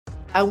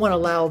I want to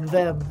allow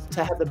them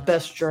to have the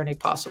best journey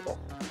possible.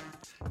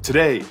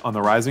 Today on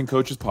the Rising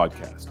Coaches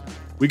podcast,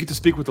 we get to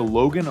speak with a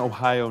Logan,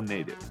 Ohio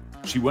native.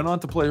 She went on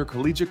to play her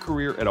collegiate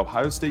career at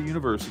Ohio State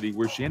University,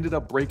 where she ended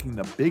up breaking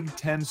the Big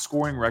Ten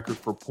scoring record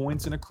for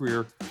points in a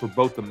career for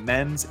both the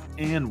men's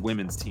and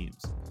women's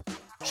teams.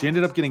 She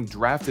ended up getting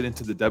drafted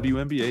into the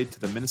WNBA to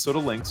the Minnesota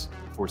Lynx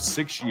for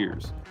 6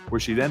 years, where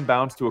she then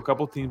bounced to a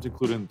couple teams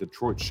including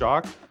Detroit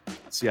Shock,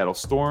 Seattle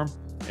Storm,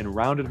 and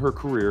rounded her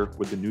career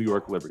with the New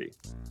York Liberty.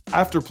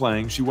 After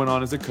playing, she went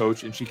on as a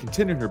coach, and she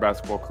continued her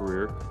basketball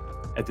career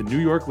at the New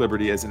York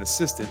Liberty as an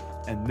assistant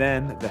and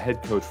then the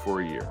head coach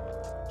for a year.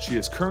 She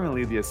is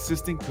currently the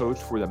assistant coach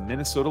for the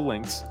Minnesota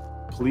Lynx.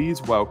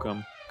 Please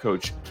welcome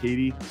Coach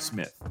Katie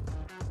Smith.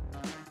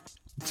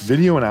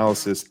 Video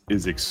analysis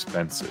is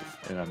expensive,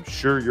 and I'm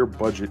sure your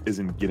budget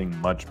isn't getting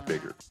much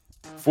bigger.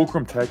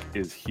 Fulcrum Tech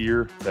is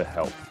here to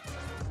help.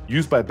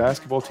 Used by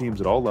basketball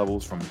teams at all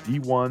levels from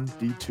D1,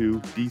 D2,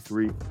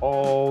 D3,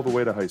 all the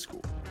way to high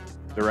school.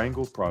 Their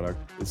Angles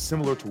product is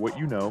similar to what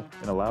you know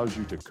and allows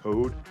you to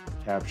code,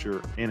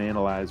 capture, and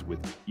analyze with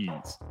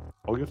ease.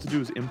 All you have to do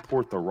is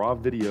import the raw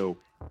video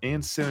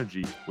and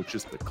synergy with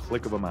just the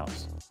click of a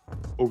mouse.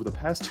 Over the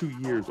past 2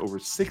 years, over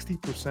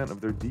 60%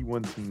 of their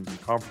D1 teams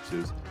and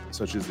conferences,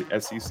 such as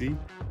the SEC,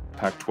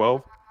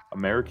 Pac-12,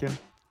 American,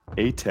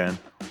 A10,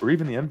 or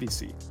even the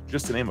MVC,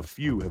 just to name a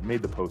few, have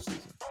made the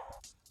postseason.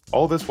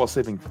 All this while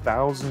saving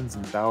thousands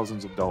and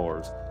thousands of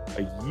dollars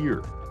a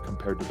year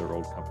compared to their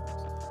old companies.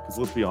 Because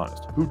let's be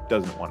honest, who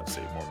doesn't want to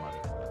save more money?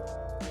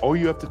 All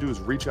you have to do is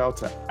reach out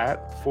to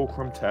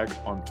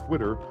 @FulcrumTech on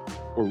Twitter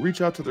or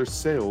reach out to their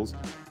sales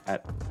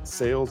at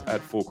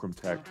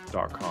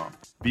sales@fulcrumtech.com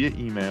via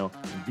email,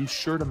 and be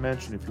sure to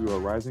mention if you are a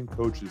Rising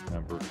Coaches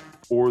member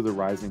or the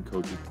Rising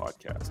Coaches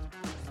podcast.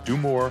 Do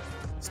more,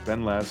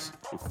 spend less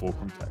with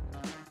Fulcrum Tech.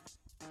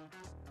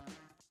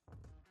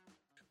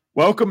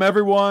 Welcome,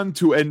 everyone,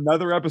 to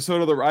another episode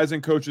of the Rising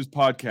Coaches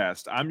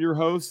podcast. I'm your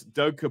host,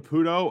 Doug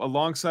Caputo,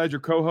 alongside your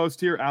co-host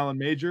here, Alan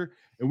Major,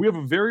 and we have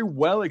a very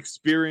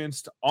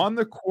well-experienced on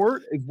the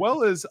court as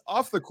well as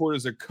off the court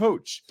as a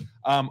coach.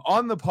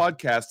 On the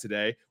podcast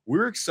today,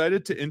 we're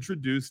excited to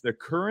introduce the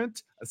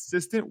current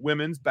assistant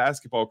women's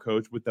basketball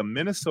coach with the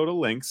Minnesota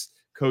Lynx,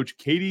 Coach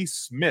Katie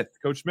Smith.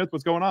 Coach Smith,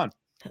 what's going on?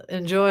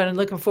 Enjoying and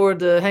looking forward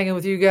to hanging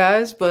with you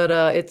guys. But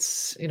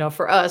it's,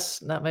 for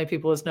us, not many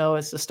people know,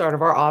 it's the start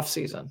of our off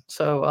season.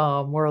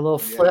 So we're a little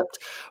flipped.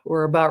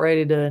 We're about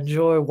ready to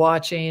enjoy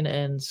watching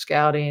and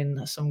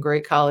scouting some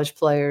great college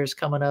players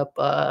coming up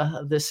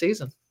this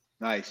season.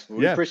 Nice. Well,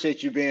 we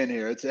appreciate you being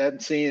here. I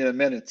haven't seen you in a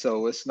minute,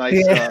 so it's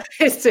nice.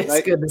 It's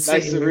good to see you.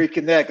 Nice to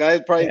reconnect. I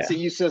probably see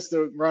you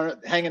sister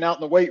hanging out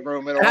in the weight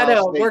room. I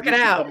know, working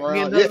out,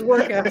 getting those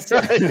workouts.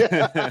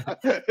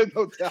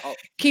 No doubt.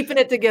 Keeping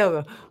it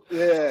together.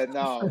 Yeah,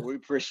 no, we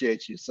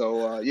appreciate you.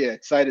 So,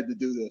 excited to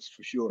do this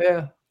for sure.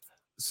 Yeah.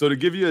 So to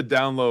give you a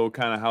down low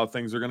kind of how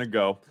things are going to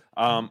go,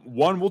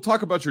 one, we'll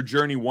talk about your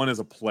journey, one as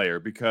a player,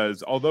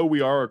 because although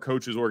we are a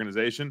coaches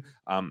organization,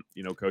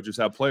 coaches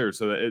have players,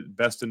 so it's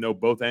best to know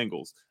both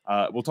angles.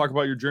 We'll talk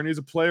about your journey as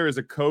a player, as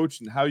a coach,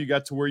 and how you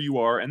got to where you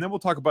are. And then we'll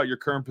talk about your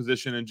current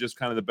position and just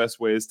kind of the best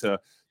ways to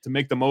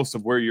make the most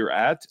of where you're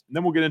at. And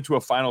then we'll get into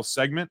a final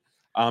segment.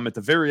 At the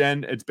very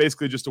end, it's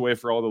basically just a way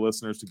for all the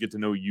listeners to get to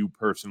know you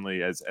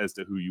personally as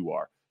to who you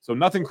are. So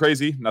nothing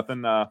crazy,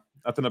 nothing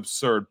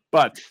absurd.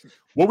 But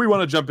what we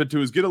want to jump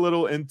into is get a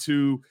little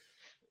into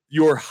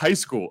your high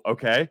school,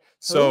 okay?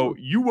 So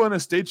you won a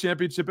state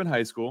championship in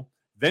high school.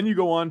 Then you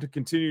go on to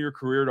continue your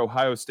career at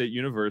Ohio State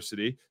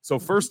University. So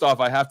first off,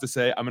 I have to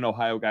say I'm an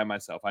Ohio guy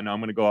myself. I know I'm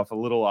going to go off of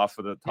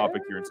the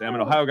topic here and say I'm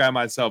an Ohio guy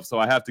myself, so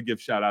I have to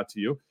give shout out to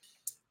you.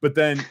 But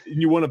then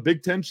you won a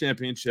Big Ten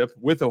championship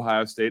with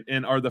Ohio State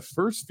and are the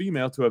first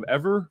female to have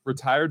ever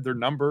retired their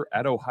number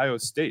at Ohio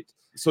State.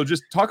 So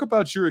just talk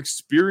about your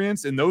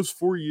experience in those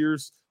 4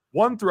 years,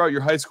 one throughout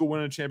your high school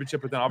winning a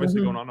championship, but then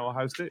obviously going on to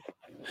Ohio State.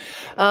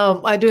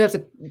 I do have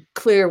to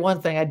clear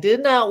one thing. I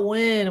did not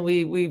win.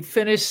 We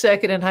finished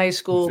second in high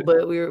school,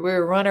 but we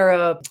were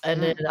runner-up,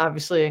 and then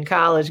obviously in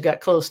college got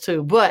close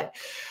too. But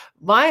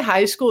my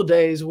high school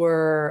days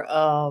were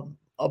a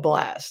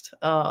blast.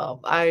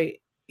 When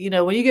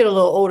you get a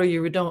little older,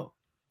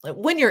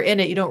 when you're in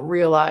it, you don't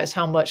realize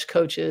how much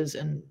coaches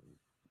and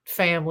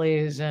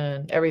families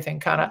and everything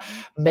kind of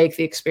make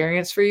the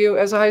experience for you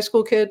as a high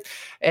school kid,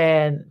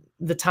 and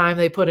the time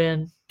they put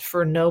in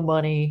for no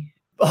money,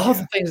 all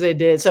the things they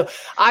did. So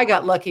I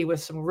got lucky with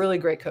some really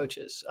great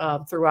coaches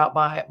throughout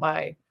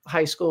my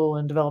high school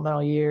and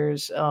developmental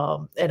years.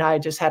 And I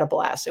just had a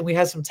blast, and we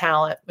had some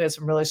talent. We had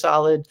some really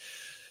solid,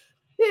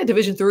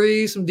 Division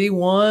III, some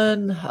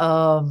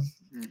D1,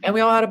 and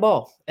we all had a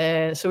ball.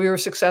 And so we were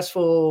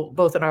successful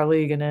both in our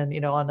league and then,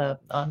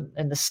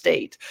 in the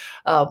state.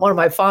 One of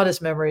my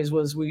fondest memories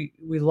was we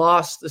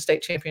lost the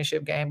state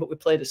championship game, but we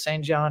played at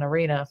St. John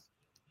Arena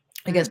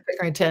against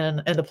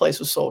Pickerington, and the place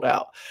was sold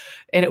out,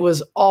 and it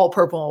was all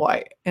purple and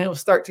white, and it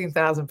was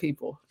 13,000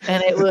 people,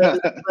 and it was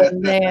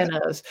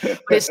bananas. But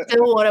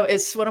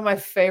it's one of my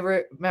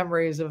favorite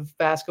memories of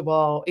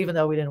basketball, even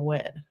though we didn't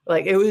win.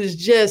 Like, it was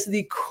just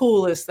the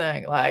coolest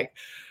thing. Like,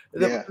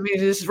 I mean,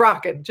 just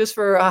rocking just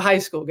for a high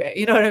school game.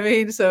 You know what I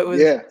mean? So it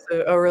was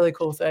a really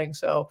cool thing.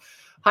 So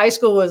high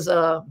school was,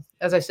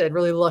 as I said,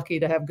 really lucky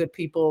to have good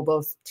people,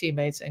 both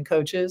teammates and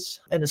coaches,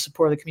 and the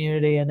support of the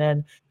community. And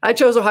then I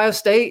chose Ohio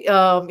State.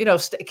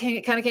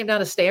 It kind of came down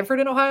to Stanford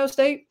and Ohio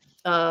State.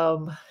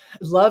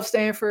 Love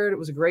Stanford. It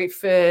was a great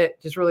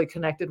fit. Just really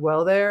connected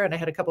well there. And I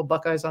had a couple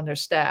Buckeyes on their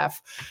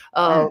staff.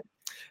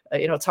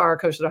 Tara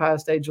coached at Ohio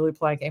State, Julie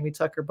Plank, Amy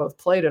Tucker both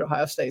played at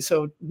Ohio State.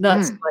 So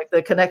nuts, like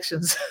the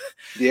connections.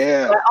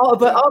 Yeah.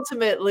 But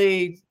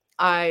ultimately,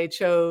 I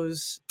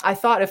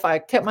thought if I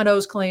kept my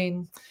nose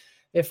clean,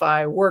 if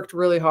I worked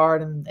really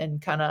hard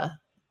and kind of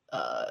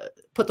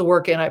put the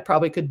work in, I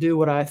probably could do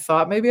what I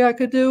thought maybe I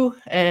could do.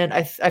 And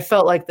I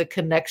felt like the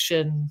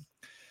connection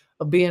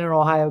of being an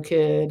Ohio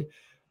kid,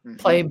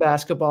 playing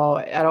basketball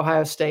at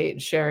Ohio State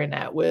and sharing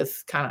that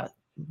with kind of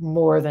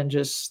more than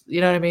just,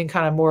 you know what I mean?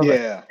 Kind of more of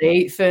a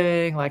state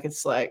thing. Like,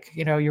 it's like,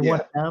 you're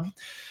one of them.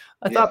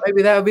 I thought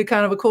maybe that would be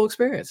kind of a cool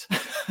experience.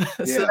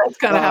 So that's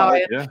kind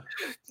of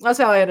that's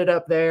how I ended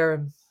up there.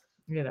 And,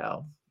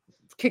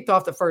 kicked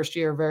off the first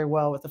year very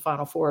well with the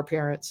Final Four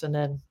appearance. And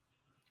then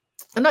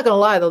I'm not going to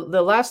lie,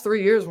 the last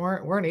 3 years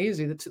weren't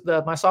easy.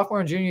 My sophomore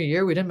and junior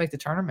year, we didn't make the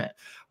tournament.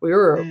 We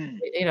were,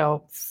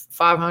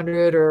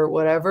 500 or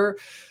whatever.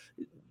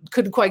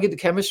 Couldn't quite get the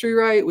chemistry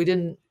right. We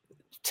didn't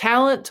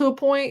talent to a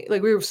point.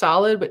 Like, we were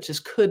solid, but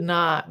just could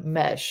not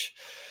mesh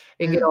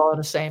and get all on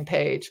the same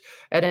page.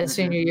 And then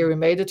senior year, we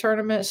made the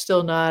tournament.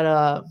 Still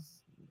not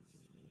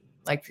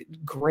like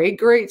great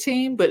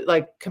team, but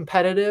like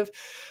competitive.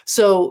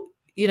 So,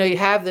 you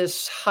have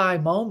this high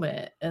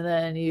moment, and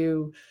then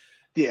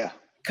a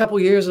couple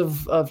years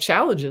of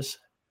challenges,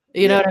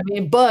 you know what I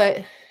mean?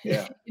 But,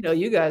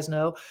 you guys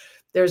know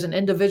there's an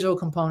individual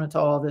component to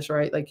all this,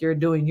 right? Like, you're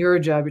doing your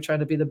job, you're trying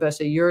to be the best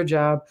at your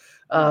job.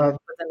 But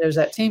then there's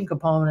that team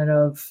component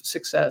of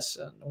success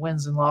and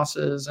wins and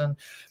losses, and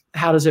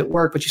how does it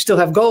work? But you still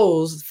have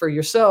goals for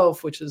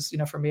yourself, which is,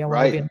 for me, I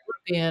want to be an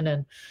Olympian.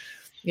 And,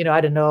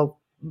 I didn't know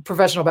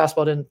professional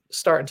basketball didn't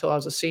start until I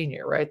was a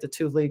senior, right? The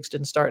two leagues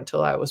didn't start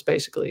until I was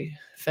basically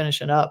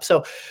finishing up.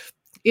 So,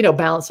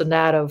 balancing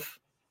that of,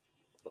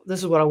 this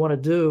is what I want to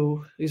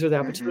do. These are the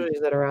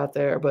opportunities that are out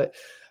there, but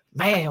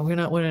man, we're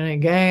not winning any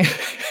game.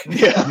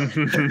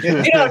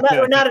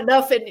 Not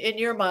enough in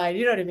your mind.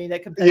 You know what I mean?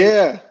 That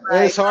competitive.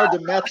 Right? It's hard to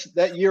match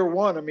that year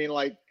one. I mean,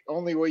 like,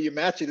 only way you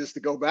match it is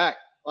to go back.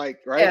 Like,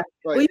 right? Yeah.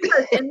 Like,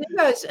 you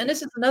guys, and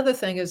this is another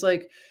thing, is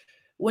like,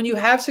 when you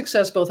have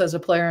success both as a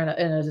player and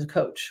as a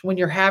coach, when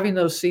you're having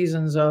those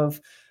seasons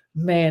of,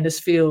 man, this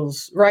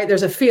feels right,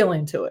 there's a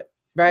feeling to it,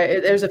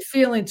 right? There's a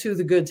feeling to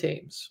the good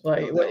teams.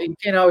 Like, you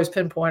can't always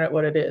pinpoint at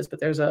what it is, but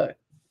there's a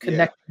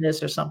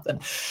connectedness or something.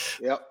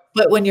 Yep.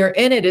 But when you're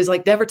in it, is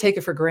like, never take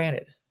it for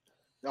granted.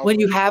 When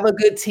you have a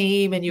good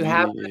team and you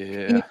have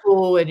good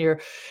people and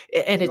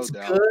it's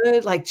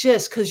good, like,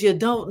 just because you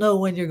don't know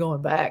when you're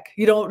going back,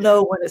 you don't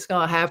know when it's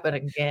going to happen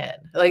again.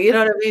 Like, you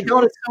know what I mean?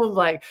 Don't assume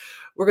like,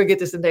 we're going to get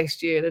this the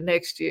next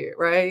year,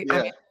 right?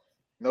 Yeah.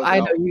 I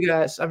know you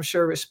guys, I'm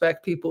sure,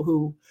 respect people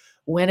who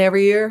win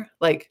every year.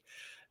 Like,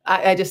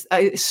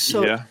 it's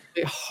so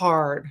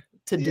hard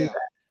to do that.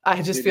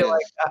 I just feel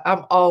like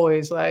I'm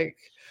always like,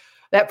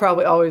 that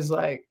probably always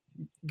like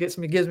gives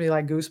me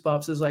like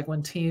goosebumps, is like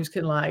when teams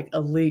can like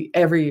elite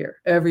every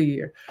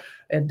year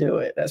and do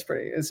it.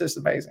 It's just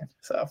amazing.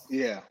 So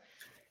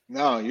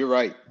no, you're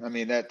right. I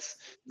mean,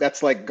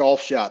 that's like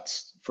golf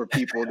shots for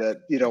people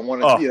that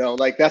want to,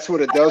 like, that's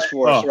what it does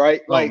for us,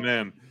 right? Like,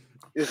 man,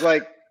 it's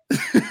like,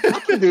 I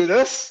can do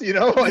this,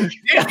 like,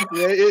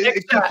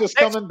 it keeps us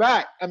coming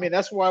back. I mean,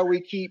 that's why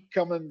we keep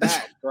coming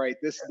back, right?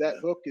 That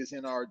hook is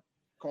in our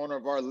corner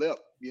of our lip,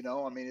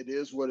 I mean, it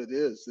is what it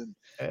is. And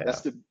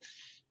that's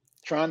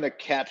trying to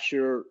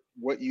capture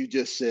what you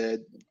just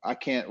said. I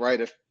can't write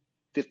a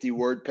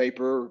 50-word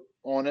paper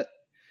on it,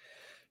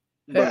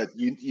 but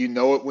you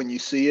know it when you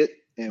see it,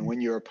 and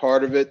when you're a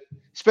part of it,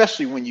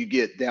 especially when you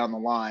get down the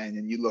line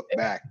and you look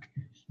back.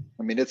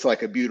 I mean, it's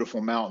like a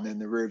beautiful mountain in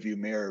the rearview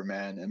mirror,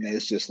 man. I mean,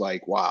 it's just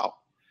like, wow.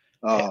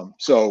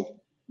 So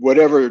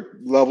whatever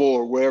level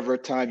or whatever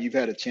time you've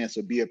had a chance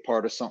to be a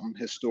part of something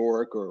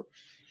historic or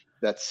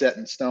that's set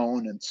in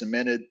stone and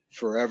cemented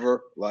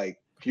forever, like,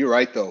 you're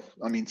right though.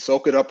 I mean,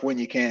 soak it up when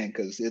you can,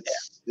 because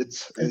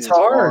it's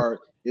hard.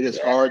 It is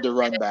hard to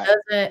run back.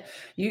 When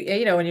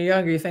you're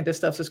younger, you think this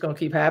stuff's just going to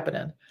keep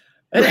happening.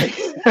 Right.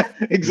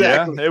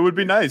 Exactly. Yeah, it would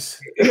be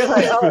nice. You're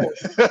like, a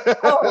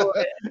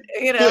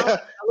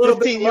little 15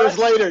 bit years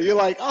later, you're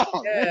like,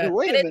 man,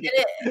 wait a minute.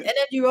 And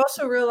then you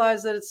also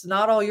realize that it's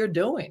not all you're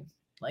doing.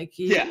 Like,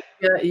 you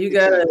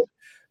gotta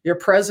you're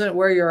present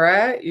where you're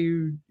at.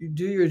 You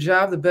do your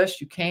job the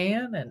best you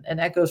can. And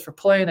that goes for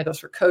playing, that goes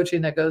for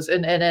coaching, that goes,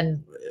 and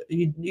then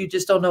you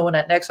just don't know when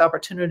that next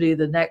opportunity,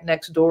 the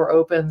next door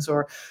opens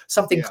or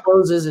something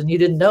closes and you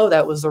didn't know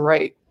that was the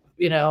right,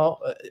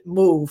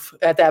 move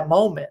at that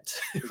moment.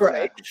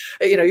 Right.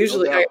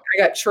 Usually I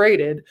got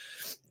traded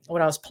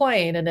when I was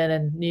playing, and then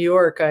in New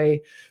York, I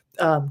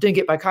didn't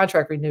get my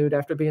contract renewed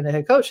after being the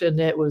head coach. And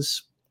it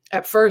was,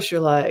 at first you're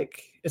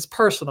like, it's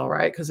personal,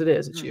 right? Because it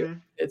is, it's you.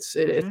 It's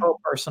all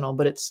personal,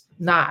 but it's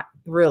not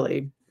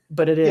really,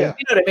 but it is. Yeah.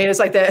 You know what I mean? It's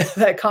like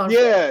that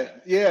conflict.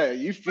 Yeah.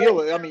 You feel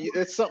it. I mean,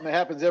 it's something that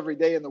happens every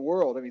day in the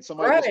world. I mean,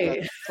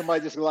 somebody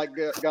just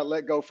got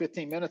let go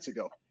 15 minutes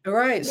ago.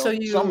 Right. So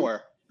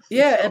somewhere.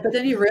 Yeah, but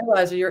then you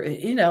realize you're,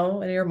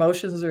 and your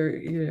emotions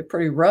are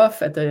pretty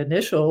rough at the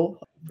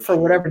initial for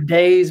whatever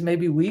days,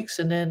 maybe weeks,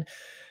 and then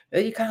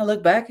you kind of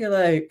look back, you're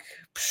like,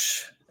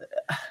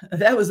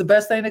 that was the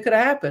best thing that could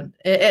have happened,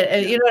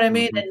 and you know what I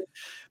mean. And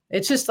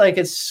it's just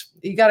like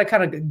you got to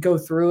kind of go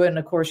through it, and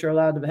of course you're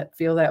allowed to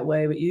feel that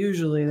way, but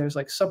usually there's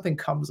like something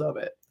comes of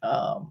it,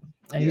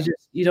 and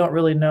you don't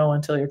really know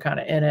until you're kind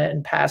of in it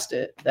and past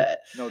it.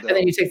 And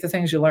then you take the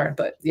things you learn.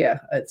 But yeah,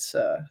 it's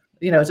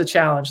it's a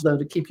challenge though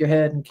to keep your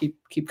head and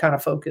keep kind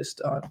of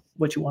focused on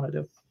what you want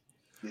to do.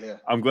 Yeah,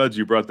 I'm glad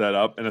you brought that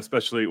up, and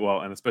especially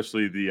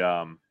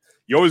the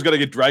you always got to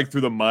get dragged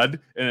through the mud,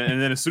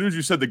 and then as soon as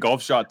you said the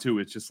golf shot too,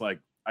 it's just like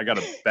I got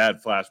a bad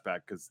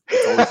flashback because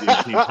it's always the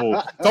 18th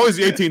hole. It's always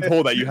the 18th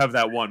hole that you have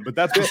that one, but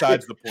that's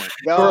besides the point.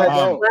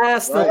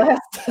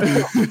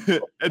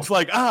 It's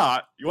like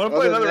you want to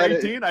play another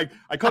 18?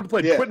 I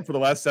contemplated quitting for the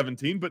last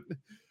 17, but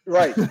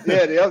right,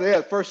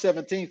 the first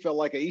 17 felt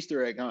like an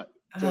Easter egg hunt.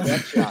 So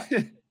that shot,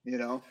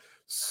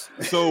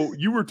 So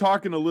you were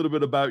talking a little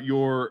bit about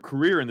your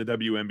career in the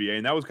WNBA,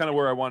 and that was kind of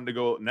where I wanted to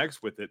go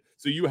next with it.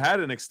 So you had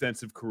an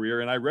extensive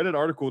career, and I read an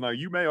article. Now,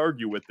 you may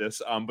argue with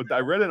this, but I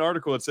read an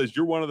article that says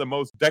you're one of the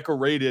most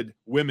decorated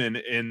women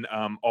in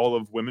all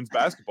of women's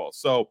basketball.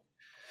 So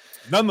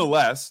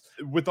nonetheless,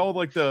 with all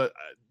like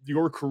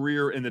your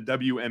career in the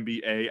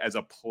WNBA as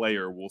a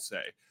player, we'll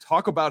say,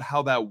 talk about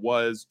how that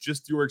was,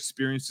 just your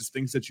experiences,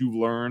 things that you've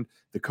learned,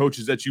 the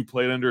coaches that you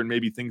played under, and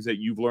maybe things that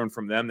you've learned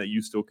from them that you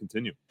still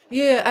continue.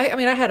 Yeah, I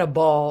mean, I had a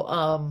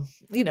ball.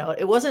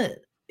 It wasn't,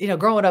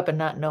 growing up and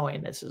not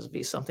knowing this would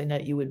be something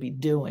that you would be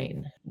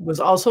doing was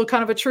also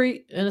kind of a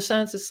treat in a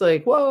sense. It's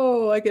like,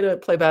 whoa, I get to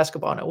play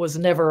basketball. And it was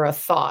never a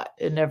thought.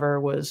 It never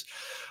was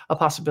a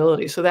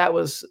possibility. So that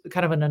was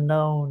kind of an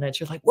unknown that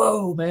you're like,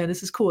 whoa, man,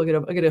 this is cool.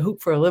 I get a hoop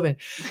for a living.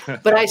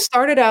 But I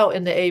started out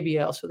in the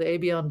ABL. So the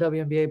ABL and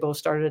WNBA both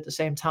started at the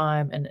same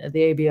time. And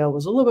the ABL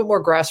was a little bit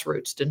more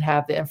grassroots, didn't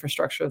have the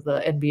infrastructure of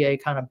the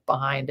NBA kind of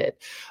behind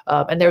it.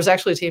 And there was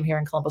actually a team here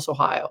in Columbus,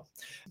 Ohio.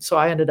 So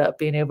I ended up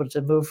being able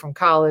to move from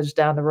college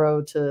down the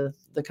road to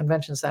the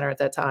convention center at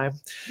that time.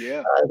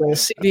 Yeah. The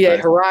CBA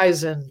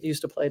Horizon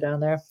used to play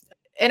down there.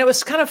 And it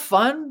was kind of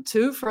fun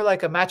too, for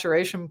like a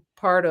maturation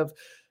part of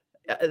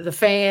the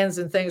fans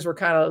and things were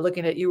kind of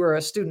looking at you were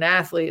a student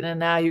athlete, and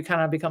now you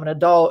kind of become an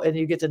adult and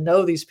you get to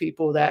know these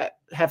people that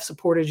have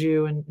supported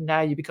you, and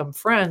now you become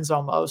friends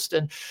almost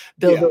and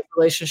build those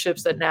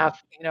relationships that now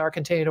are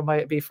continuing to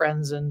might be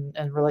friends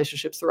and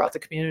relationships throughout the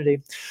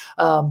community.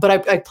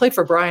 But I played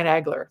for Brian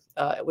Agler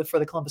for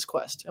the Columbus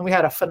Quest, and we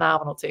had a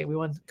phenomenal team. We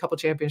won a couple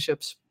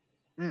championships,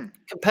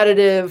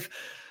 competitive,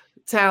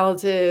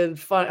 talented,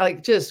 fun,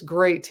 like just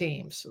great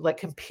teams, like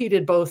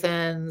competed both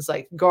ends,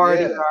 like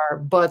guarding our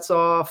butts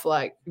off,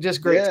 like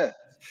just great.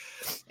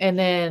 And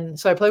then,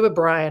 so I played with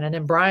Brian, and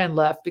then Brian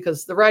left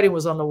because the writing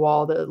was on the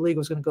wall. The league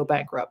was going to go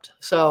bankrupt.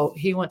 So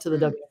he went to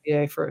the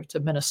WNBA to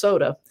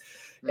Minnesota,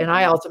 and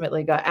I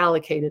ultimately got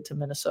allocated to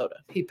Minnesota.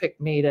 He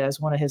picked me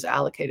as one of his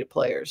allocated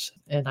players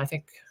in, I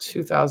think,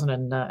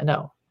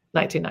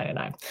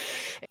 1999.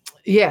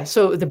 Yeah,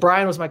 so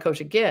Brian was my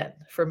coach again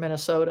for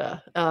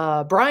Minnesota.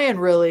 Brian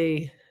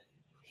really,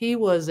 he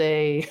was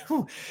a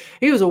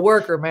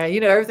worker,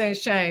 man. Everything's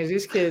changed.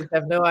 These kids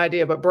have no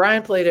idea. But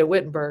Brian played at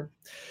Wittenberg.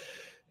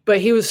 But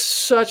he was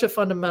such a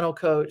fundamental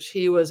coach.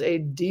 He was a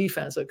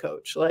defensive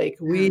coach. Like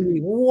we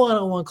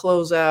one-on-one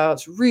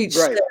closeouts, reach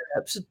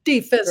steps,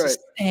 defensive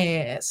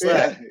stance,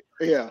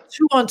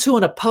 2-on-2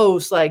 in a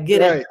post, like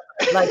get in.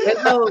 Like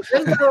there's no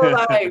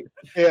like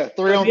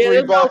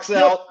 3-on-3 box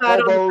out,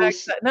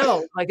 elbows.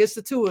 No, like it's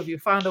the two of you,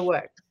 find a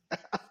way.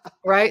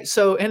 Right.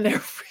 So in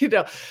there,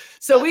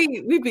 so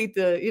we beat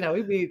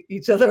we beat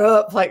each other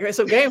up, like,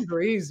 so games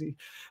were easy.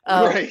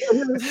 But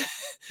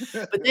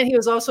then he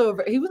was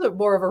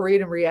more of a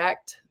read and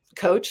react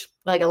coach,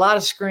 like a lot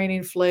of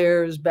screening,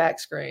 flares, back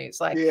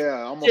screens, like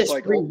almost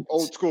like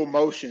old school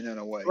motion in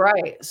a way.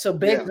 Right. So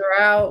bigs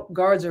are out,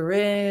 guards are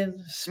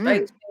in,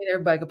 space,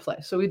 everybody could play.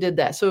 So we did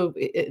that. So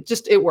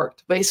it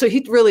worked. But so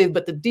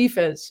but the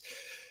defense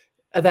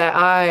that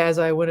as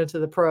I went into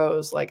the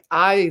pros, like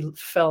I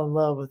fell in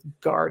love with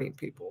guarding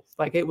people.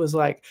 Like it was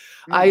like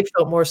I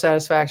felt more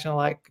satisfaction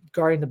like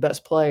guarding the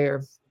best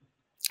player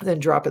than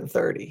dropping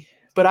 30.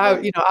 But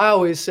I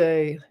always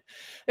say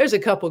there's a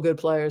couple good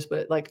players,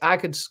 but like I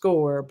could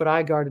score, but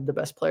I guarded the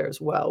best player as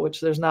well,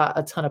 which there's not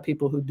a ton of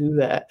people who do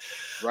that.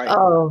 Right.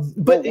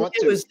 But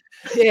it was,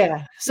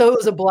 yeah. So it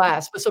was a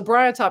blast. But so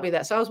Brian taught me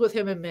that. So I was with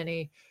him in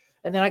Minnie,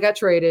 and then I got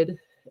traded,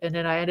 and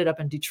then I ended up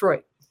in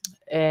Detroit,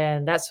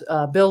 and that's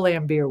Bill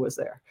Lambier was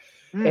there.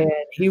 And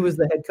he was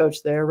the head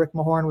coach there. Rick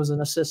Mahorn was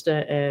an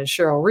assistant, and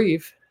Cheryl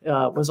Reeve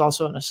was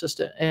also an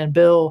assistant. And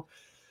Bill,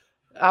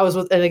 I was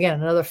with, and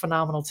again, another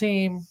phenomenal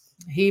team.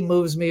 He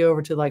moves me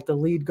over to like the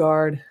lead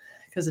guard,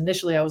 because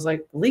initially I was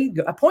like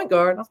a point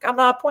guard. I'm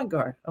not a point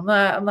guard. I'm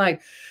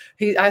like,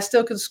 I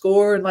still can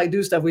score and like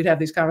do stuff. We'd have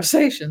these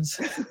conversations,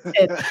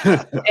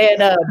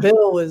 and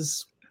Bill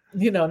was,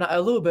 not a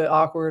little bit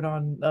awkward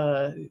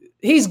on.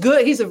 He's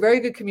good. He's a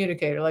very good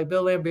communicator. Like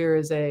Bill Lambier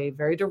is a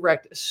very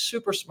direct,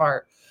 super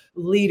smart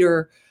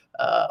leader,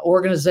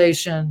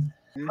 organization,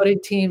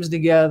 putting teams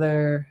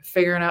together,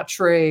 figuring out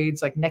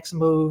trades, like next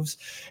moves,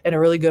 and a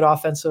really good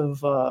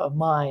offensive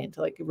mind,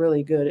 like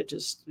really good at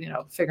just,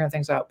 figuring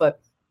things out.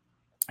 But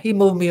he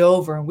moved me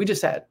over and we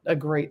just had a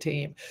great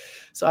team.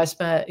 So I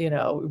spent, we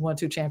won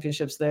 2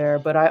 championships there,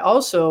 but I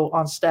also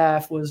on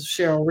staff was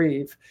Cheryl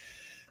Reeve,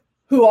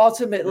 who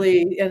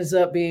ultimately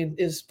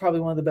is probably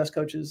one of the best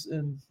coaches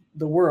in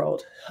the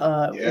world,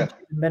 in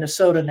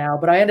Minnesota now.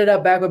 But I ended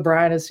up back with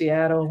Brian in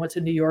Seattle and went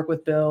to New York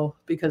with Bill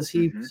because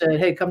he said,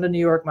 hey, come to New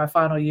York my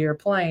final year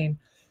playing.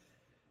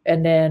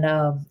 And then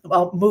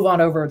I'll move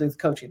on over to the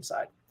coaching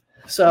side.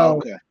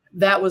 So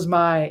that was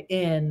my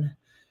in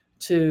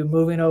to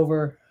moving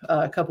over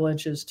a couple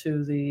inches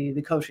to the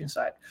coaching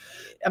side.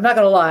 I'm not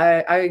going to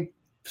lie.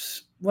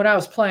 When I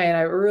was playing,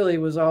 I really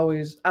was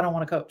always, I don't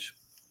want to coach.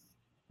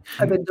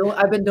 I've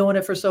been doing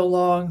it for so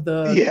long.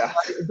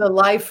 The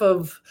life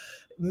of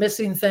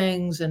missing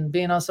things and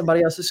being on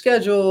somebody else's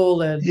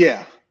schedule and you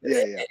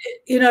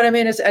know what I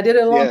mean? I did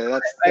it a long time.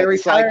 I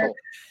retired.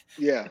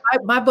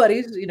 My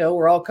buddies,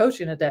 were all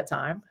coaching at that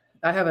time.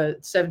 I have a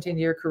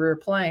 17-year career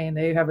playing.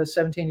 They have a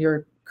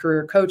 17-year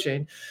career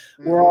coaching.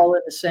 We're all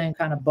in the same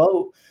kind of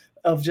boat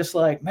of just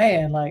like,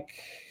 man, like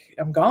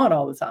I'm gone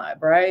all the time,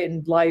 right?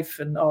 And life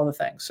and all the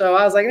things. So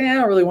I was like, I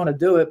don't really want to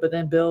do it. But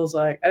then Bill's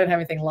like, I didn't have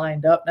anything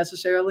lined up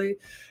necessarily.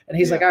 And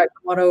he's like, all right,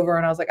 come on over.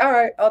 And I was like, all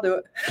right, I'll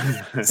do it.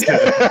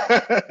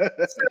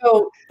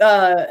 So,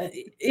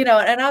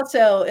 and I'll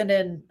tell. And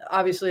then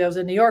obviously I was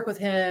in New York with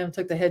him,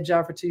 took the head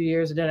job for 2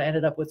 years. And then I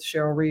ended up with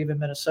Cheryl Reeve in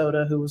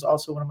Minnesota, who was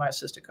also one of my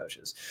assistant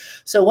coaches.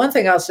 So one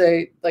thing I'll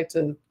say, like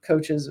to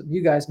coaches, and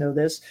you guys know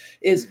this,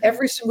 is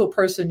every single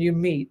person you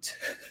meet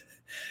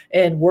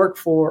and work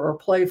for or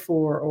play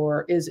for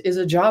or is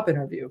a job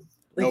interview.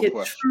 Like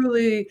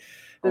truly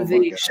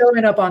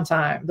showing up on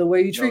time, the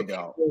way you treat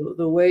people,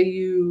 the way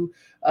you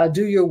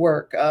do your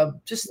work,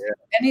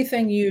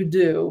 anything you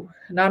do,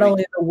 not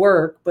only the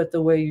work, but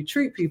the way you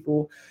treat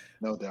people.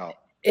 No doubt.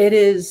 It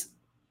is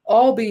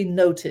all being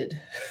noted.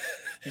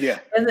 Yeah.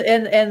 And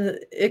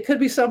it could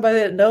be somebody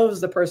that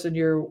knows the person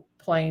you're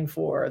playing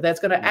for that's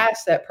going to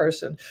ask that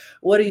person,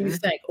 what do you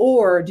think?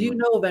 Or do you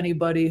know of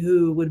anybody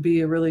who would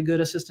be a really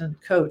good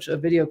assistant coach, a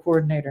video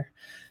coordinator?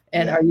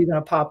 And are you going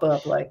to pop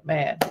up like,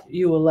 man,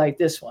 you will like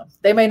this one?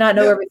 They may not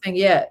know everything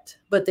yet,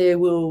 but they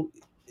will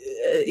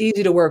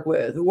easy to work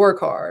with, work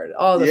hard,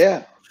 all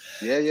this.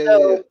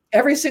 So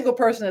every single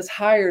person that's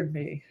hired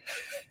me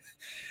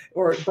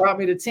or brought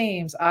me to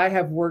teams, I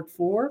have worked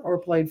for or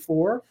played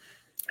for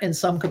in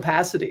some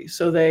capacity.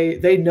 So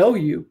they know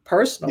you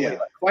personally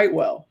quite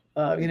well.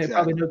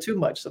 Probably know too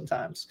much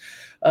sometimes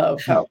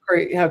of how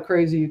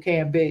crazy you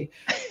can be.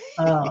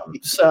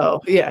 That's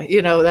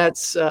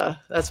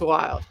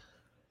wild.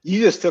 You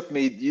just took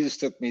me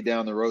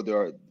down the road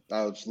there.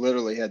 I was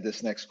literally had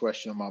this next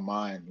question in my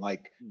mind.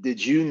 Like,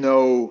 did you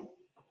know,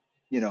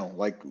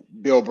 like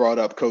Bill brought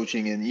up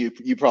coaching and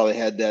you probably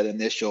had that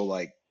initial,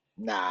 like,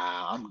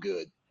 nah, I'm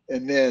good.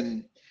 And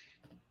then,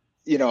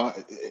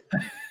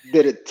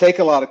 did it take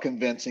a lot of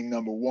convincing,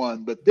 number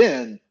one, but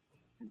then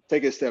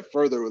take it a step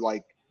further,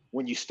 like,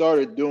 when you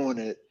started doing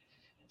it,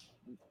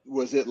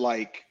 was it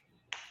like,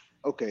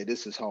 okay,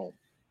 this is home?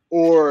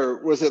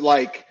 Or was it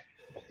like,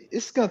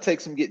 it's going to take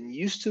some getting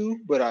used to,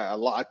 but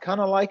I kind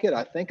of like it.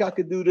 I think I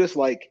could do this.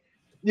 Like,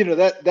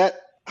 that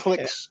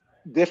clicks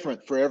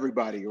different for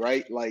everybody,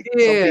 right? Like some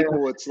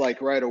people, it's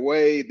like right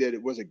away. That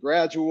it was a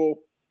gradual,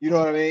 you know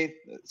what I mean?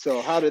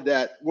 So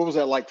what was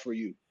that like for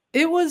you?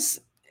 It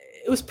was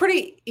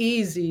pretty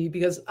easy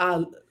because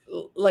I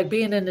like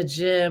being in the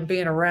gym,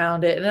 being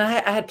around it. And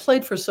I had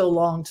played for so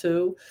long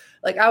too.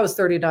 Like I was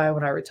 39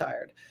 when I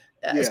retired.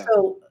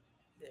 So,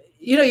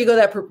 you go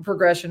that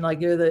progression,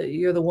 like you're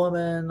the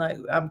woman, like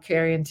I'm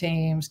carrying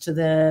teams to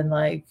then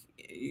like,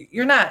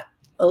 you're not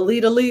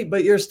elite,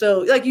 but you're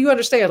still like, you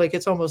understand, like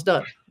it's almost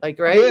done. Like,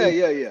 right.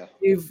 Yeah.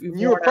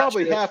 You were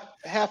probably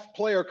half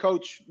player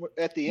coach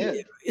at the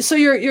end. So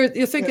you're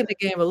thinking the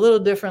game a little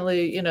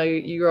differently.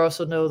 You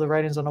also know the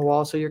writings on the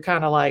wall. So you're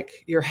kind of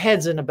like, your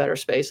head's in a better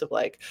space of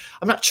like,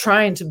 I'm not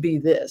trying to be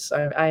this.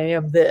 I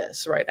am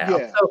this right now.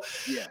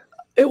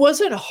 It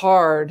wasn't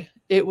hard.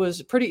 It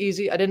was pretty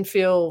easy. I didn't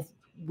feel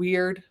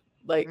weird.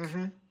 Like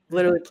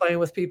literally playing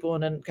with people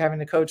and then having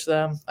to coach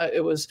them.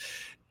 It was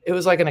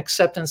like an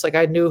acceptance. Like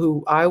I knew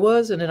who I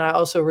was. And then I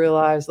also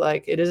realized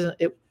like, it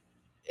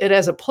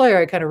as a player,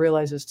 I kind of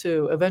realized this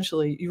too.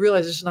 Eventually you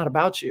realize it's not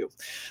about you.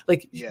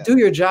 Like do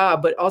your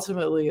job, but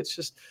ultimately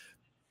it's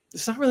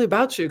not really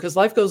about you because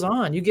life goes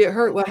on. You get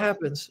hurt. What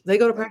happens? They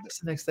go to practice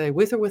the next day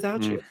with or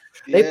without you.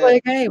 They play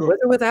a game with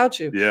or without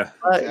you. Yeah.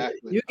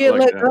 Exactly. You get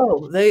let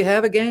go. They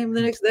have a game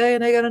the next day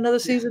and they got another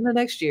season the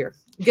next year.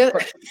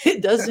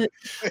 It doesn't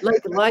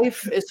like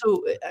life.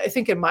 So I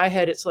think in my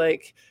head, it's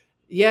like,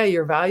 yeah,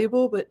 you're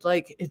valuable, but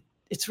like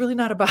it's really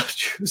not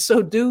about you.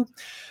 So do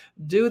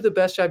the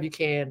best job you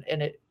can.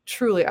 And it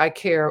truly, I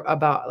care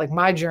about, like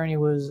my journey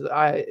was,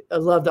 I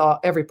loved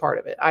every part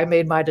of it. I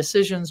made my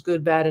decisions,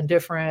 good, bad, and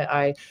different.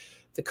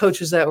 The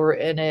coaches that were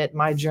in it,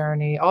 my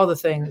journey, all the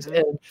things.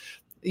 And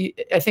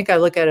I think I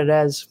look at it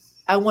as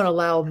I want to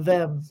allow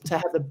them to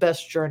have the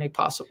best journey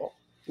possible,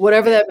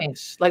 whatever that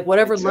means, like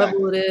whatever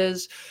level it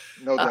is.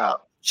 No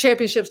doubt.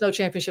 Championships, no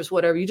championships,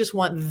 whatever. You just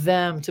want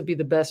them to be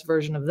the best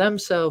version of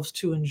themselves,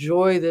 to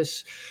enjoy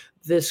this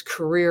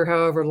career,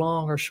 however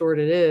long or short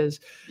it is.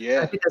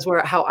 I think that's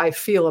how I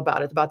feel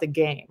about it, about the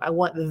game. I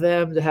want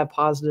them to have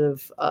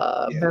positive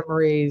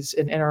memories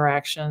and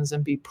interactions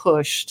and be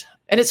pushed.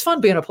 And it's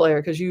fun being a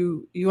player because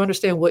you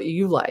understand what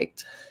you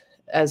liked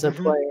as a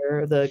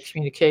player, the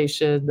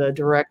communication, the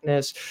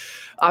directness,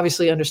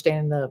 obviously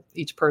understanding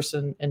each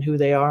person and who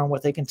they are and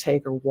what they can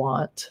take or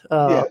want.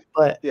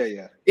 But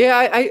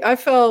I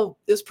felt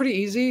it was pretty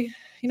easy.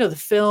 You know, the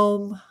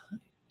film,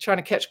 trying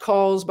to catch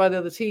calls by the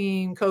other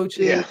team,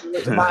 coaches.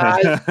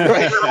 I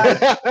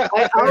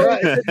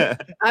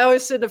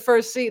always sit in the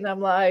first seat and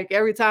I'm like,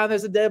 every time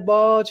there's a dead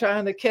ball,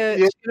 trying to catch,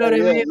 you know what I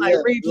mean? Like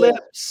read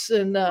lips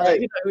and,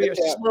 you know, you're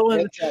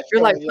slowing,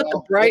 you're like, put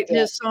the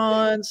brightness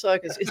on. So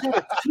like, is that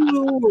a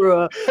 2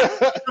 or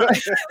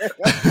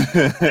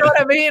you know what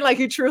I mean? Like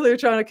you truly are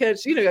trying to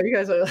catch, you know, you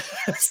guys are,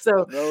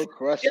 so. No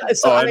question. Yeah,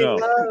 so I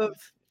love,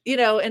 you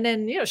know, and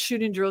then, you know,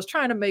 shooting drills,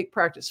 trying to make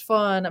practice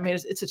fun. I mean,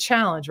 it's a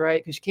challenge, right?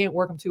 Because you can't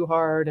work them too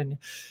hard and you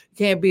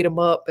can't beat them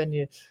up but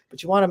you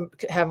want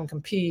to have them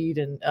compete.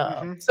 And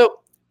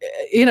so,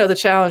 you know, the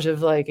challenge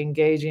of like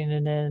engaging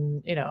and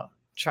then, you know,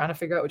 trying to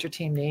figure out what your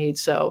team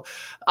needs. So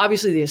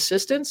obviously the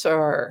assistants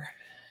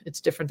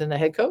it's different than the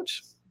head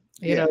coach.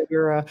 You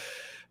know,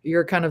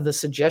 you're kind of the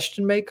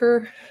suggestion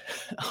maker.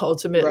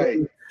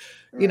 Ultimately,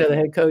 you know, the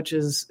head coach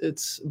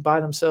it's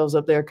by themselves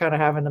up there kind of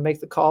having to make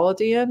the call at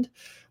the end.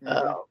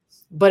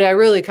 But I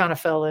really kind of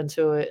fell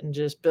into it, and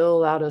just Bill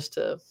allowed us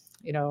to,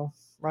 you know,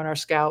 run our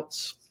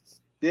scouts.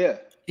 So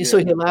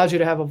he allowed you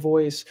to have a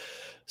voice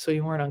so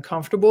you weren't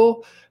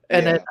uncomfortable.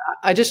 And then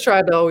I just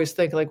tried to always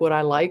think like what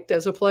I liked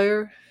as a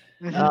player.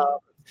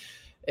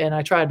 And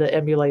I tried to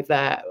emulate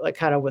that, like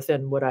kind of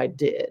within what I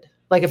did.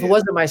 Like if it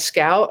wasn't my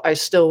scout, I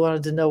still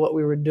wanted to know what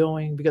we were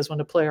doing, because when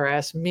the player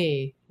asked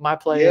me, my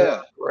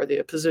player or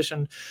the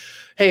position,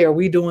 hey, are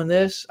we doing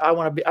this? I don't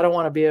want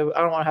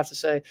to have to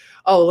say,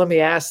 oh, let me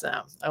ask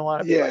them. I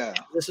want to be like,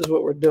 this is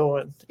what we're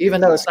doing,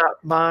 even though it's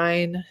not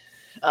mine.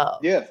 So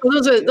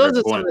those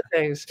are some of the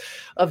things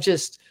of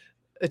just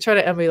trying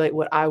to emulate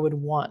what I would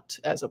want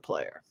as a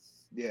player.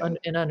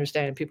 And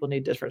understanding people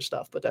need different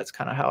stuff, but that's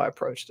kind of how I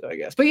approached it, I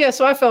guess. But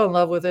so I fell in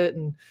love with it.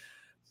 And,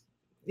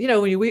 you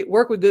know, when you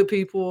work with good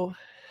people,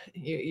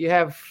 you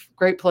have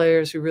great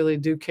players who really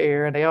do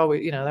care, and they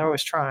always, you know, they're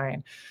always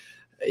trying.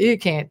 You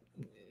can't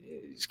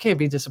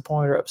be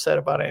disappointed or upset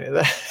about any of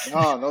that.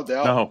 No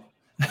doubt. No,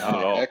 not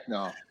at all. Heck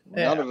no.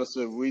 None of us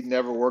we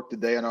never worked a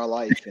day in our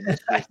life in this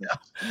business.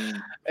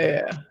 I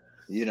mean,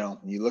 you know,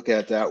 you look at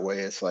it that way,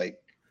 it's like,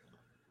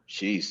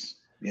 geez,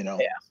 you know,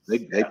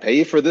 they pay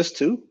you for this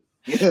too.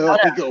 You know,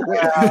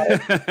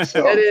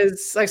 so, it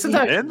is like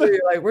sometimes you're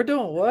like, we're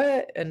doing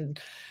what? And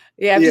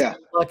I'm just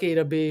lucky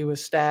to be with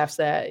staffs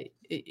that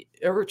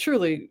are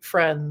truly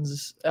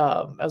friends,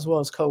 as well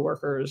as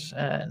coworkers,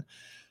 and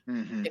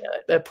you know,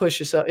 that push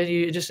yourself, and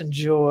you just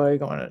enjoy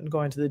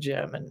going to the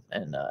gym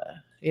and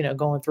you know,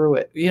 going through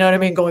it. You know what I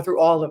mean? Going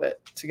through all of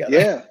it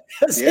together.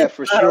 Yeah,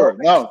 for sure.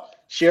 No,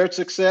 shared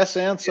success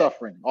and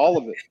suffering, all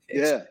of it.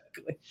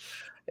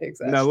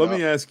 Exactly. Now, let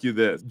me ask you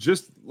this: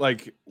 just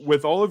like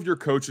with all of your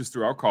coaches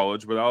throughout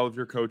college, with all of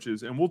your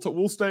coaches, and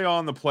we'll stay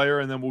on the player,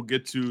 and then we'll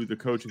get to the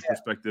coaching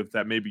perspective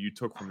that maybe you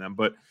took from them.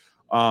 But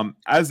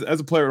as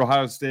a player at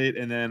Ohio State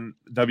and then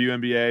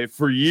WNBA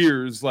for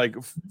years, like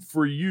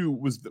for you,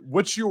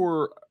 what's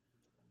your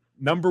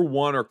number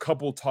one or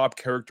couple top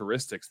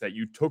characteristics that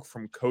you took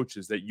from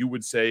coaches that you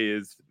would say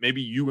is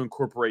maybe you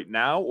incorporate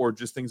now, or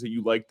just things that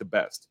you like the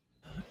best?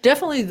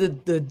 Definitely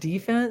the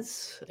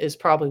defense is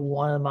probably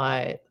one of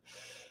my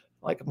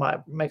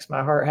makes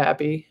my heart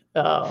happy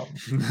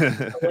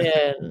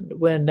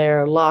when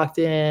they're locked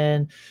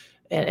in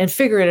and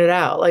figuring it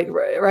out. Like,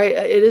 right.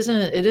 It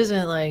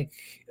isn't like,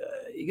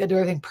 you got to do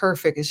everything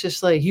perfect. It's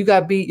just like you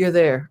got beat, you're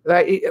there,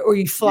 right? Or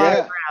you fly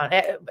around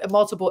at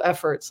multiple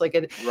efforts. Like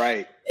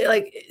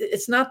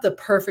it's not the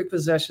perfect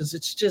possessions.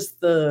 It's just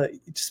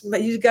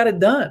you got it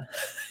done.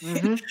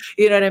 Mm-hmm.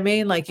 You know what I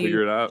mean? Like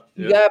figure it out.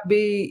 You got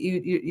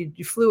beat.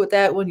 You flew with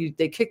that one.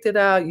 They kicked it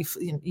out.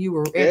 You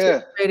were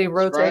anticipating,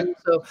 rotating.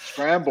 So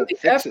scramble.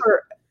 The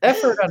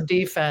effort on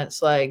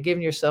defense, like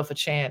giving yourself a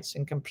chance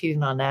and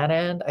competing on that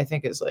end, I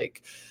think is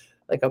like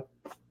a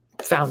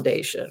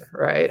foundation,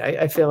 right?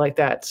 I feel like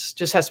that's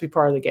just has to be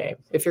part of the game.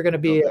 If you're going to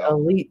be an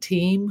elite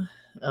team,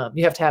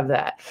 you have to have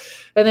that.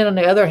 And then on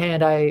the other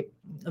hand,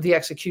 the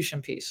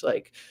execution piece,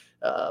 like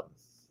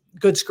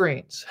good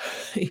screens,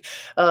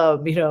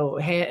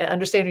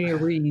 understanding your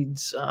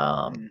reads,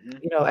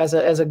 as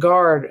a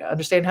guard,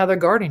 understand how they're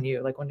guarding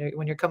you. Like when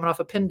you're coming off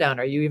a pin down,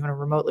 are you even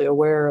remotely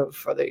aware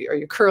of, are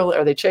you curling?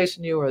 Are they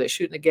chasing you? Are they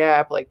shooting the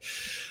gap? Like,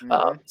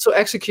 so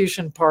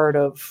execution part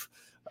of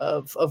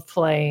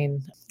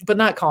playing, but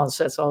not calling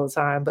sets all the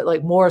time, but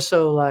like more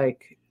so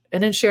like,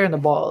 and then sharing the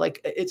ball. Like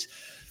it's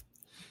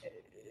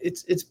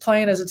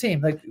playing as a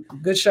team, like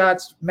good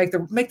shots, make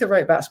the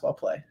right basketball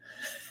play.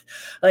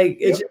 Like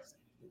it's just,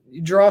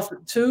 you draw for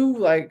two,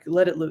 like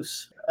let it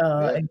loose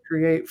and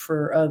create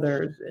for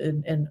others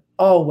in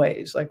all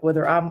ways. Like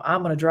whether I'm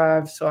going to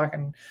drive so I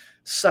can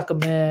suck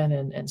them in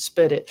and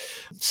spit it.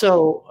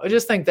 So I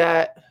just think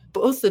that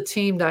both the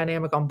team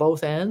dynamic on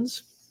both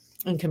ends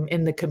and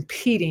in the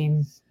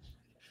competing,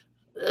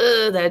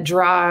 that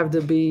drive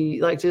to be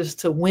like just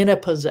to win a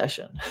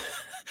possession,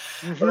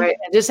 right?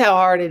 And just how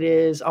hard it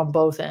is on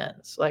both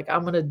ends. Like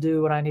I'm going to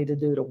do what I need to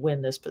do to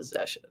win this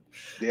possession.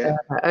 Yeah,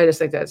 I just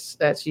think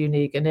that's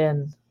unique. And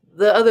then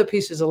the other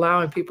piece is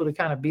allowing people to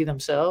kind of be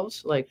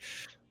themselves. Like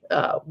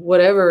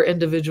whatever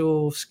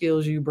individual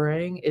skills you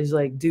bring is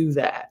like do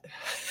that,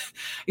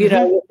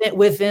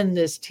 within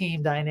this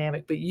team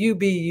dynamic. But you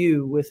be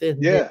you within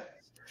this.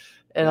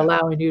 And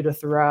allowing you to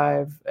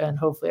thrive and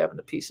hopefully having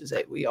the pieces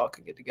that we all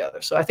can get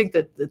together. So I think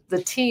that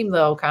the team,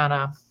 though, kind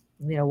of,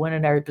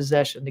 winning every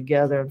possession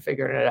together and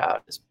figuring it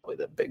out is probably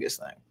the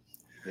biggest thing.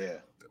 Yeah.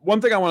 One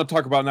thing I want to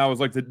talk about now is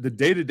like the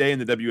day-to-day in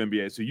the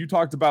WNBA. So you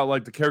talked about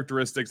like the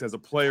characteristics as a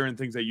player and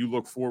things that you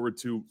look forward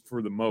to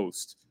for the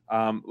most.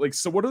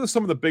 So what are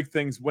some of the big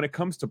things when it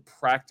comes to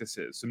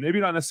practices? So maybe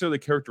not necessarily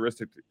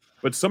characteristic,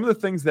 but some of the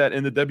things that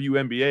in the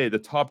WNBA, the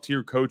top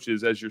tier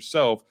coaches as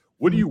yourself,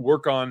 what do you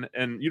work on?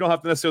 And you don't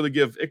have to necessarily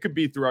it could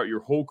be throughout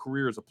your whole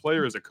career as a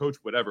player, as a coach,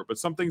 whatever, but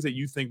some things that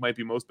you think might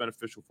be most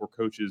beneficial for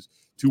coaches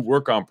to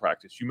work on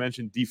practice. You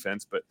mentioned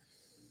defense, but.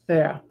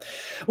 Yeah,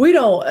 we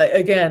don't,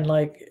 again,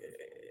 like,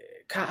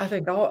 I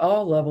think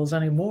all levels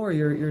anymore,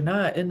 you're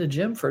not in the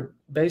gym you're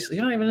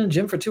not even in the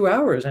gym for 2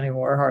 hours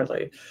anymore,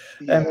 hardly.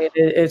 Yeah. I mean,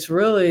 it's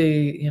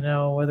really,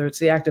 whether it's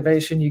the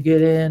activation you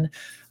get in,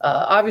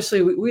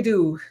 obviously we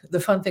do the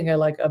fun thing I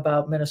like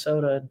about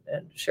Minnesota,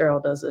 and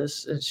Cheryl does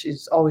this, and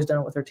she's always done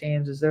it with her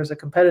teams, is there's a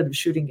competitive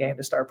shooting game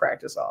to start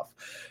practice off.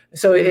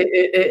 So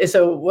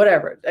so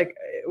whatever, like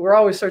we're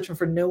always searching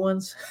for new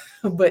ones,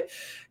 but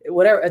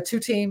whatever, 2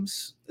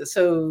 teams.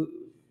 So,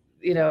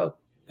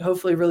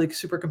 hopefully really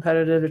super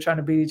competitive. They're trying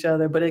to beat each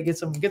other, but it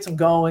gets them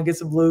going, gets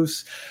them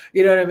loose.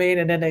 You know what I mean?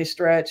 And then they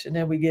stretch, and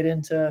then we get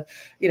into,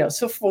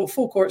 so full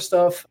court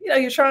stuff. You're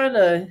always trying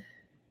to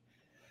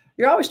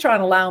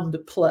allow them to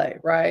play,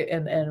 right?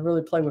 And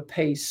really play with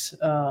pace.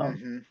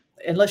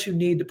 Unless you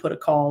need to put a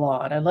call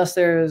on, unless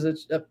there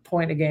is a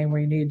point in the game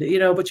where you need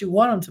to, but you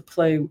want them to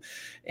play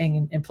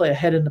and play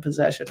ahead in the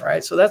possession,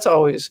 right? So that's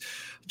always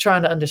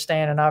trying to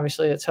understand. And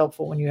obviously it's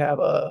helpful when you have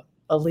a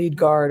lead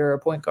guard or a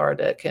point guard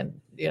that can,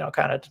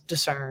 kind of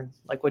discern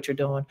like what you're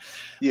doing.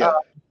 Yeah.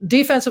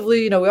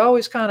 Defensively, we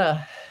always kind of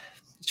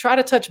try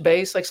to touch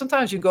base. Like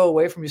sometimes you go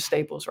away from your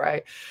staples,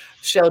 right?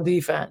 Shell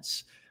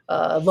defense,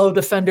 low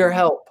defender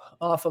help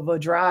off of a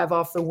drive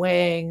off the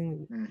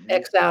wing,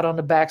 X out on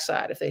the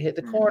backside. If they hit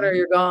the corner,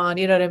 you're gone.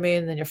 You know what I mean?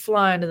 And then you're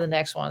flying to the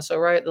next one. So,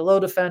 right, the low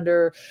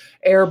defender,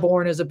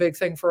 airborne is a big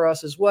thing for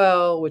us as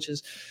well, which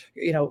is,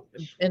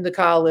 in the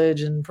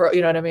college and pro, you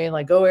know what I mean?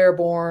 Like go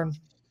airborne,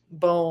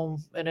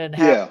 boom, and then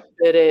have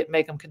it,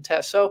 make them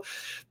contest. So,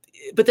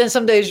 but then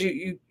some days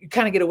you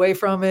kind of get away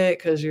from it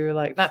because you're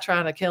like not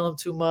trying to kill them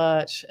too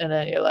much, and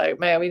then you're like,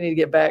 man, we need to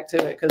get back to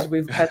it because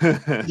we've had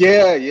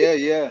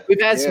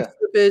we've had some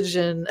slippage,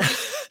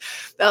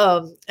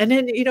 and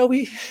then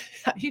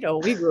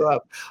we grew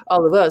up,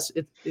 all of us.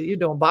 You're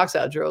doing box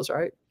out drills,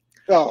 right?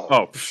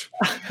 Growing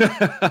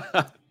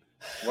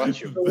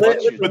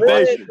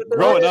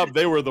up,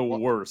 they were the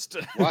worst.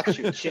 Watch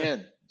your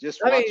chin.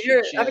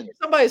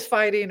 Somebody's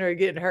fighting or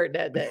getting hurt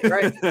that day,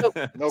 right?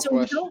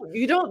 So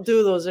you don't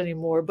do those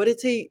anymore, but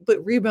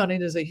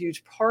rebounding is a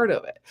huge part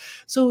of it.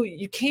 So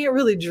you can't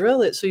really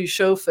drill it. So you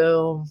show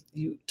film,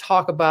 you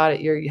talk about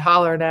it, you're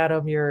hollering at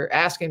them, you're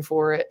asking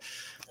for it.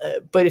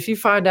 But if you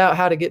find out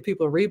how to get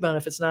people to rebound,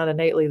 if it's not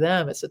innately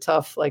them, it's a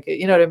tough, like,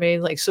 you know what I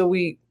mean? Like, so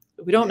we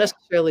don't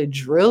necessarily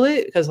drill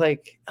it because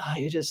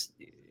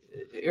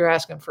you're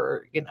asking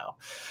for,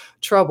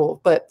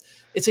 trouble, but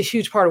it's a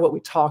huge part of what we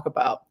talk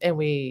about, and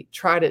we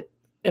try to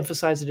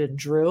emphasize it in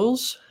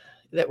drills,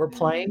 that we're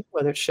playing,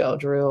 whether it's shell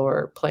drill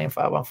or playing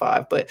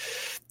 5-on-5. But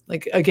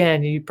like,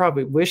 again, you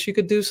probably wish you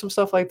could do some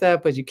stuff like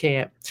that, but you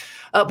can't.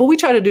 But we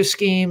try to do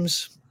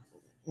schemes,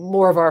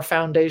 more of our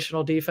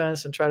foundational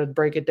defense, and try to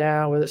break it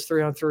down, whether it's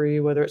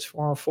 3-on-3, whether it's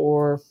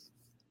 4-on-4,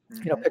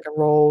 pick and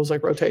rolls,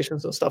 like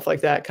rotations and stuff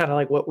like that, kind of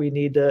like what we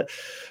need to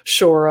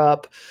shore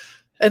up.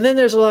 And then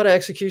there's a lot of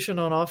execution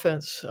on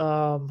offense.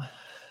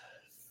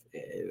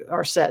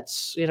 Our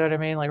sets, you know what I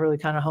mean? Like really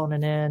kind of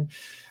honing in.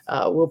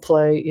 We'll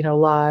play,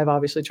 live,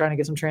 obviously trying to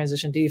get some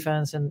transition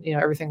defense, and,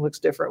 everything looks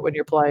different when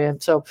you're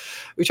playing. So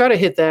we try to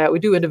hit that. We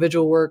do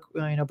individual work,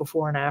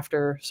 before and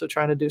after. So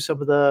trying to do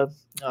some of the,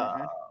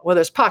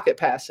 whether it's pocket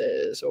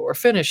passes or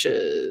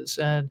finishes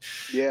and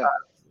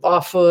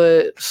off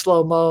foot,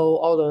 slow-mo,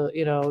 all the,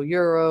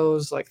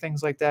 Euros, like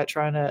things like that,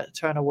 trying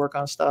to work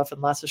on stuff,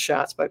 and lots of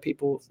shots by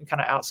people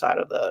kind of outside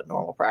of the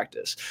normal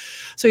practice.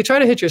 So you try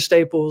to hit your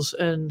staples,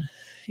 and,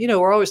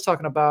 we're always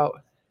talking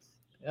about,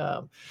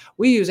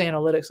 we use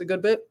analytics a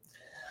good bit.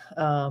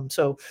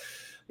 So,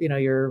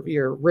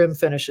 your rim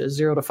finishes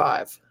 0 to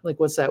 5. Like,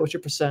 what's that? What's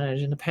your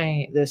percentage in the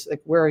paint? This,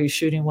 like, where are you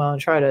shooting well?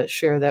 And try to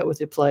share that with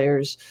the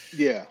players.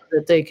 Yeah.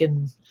 That they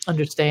can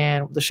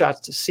understand the shots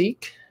to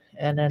seek.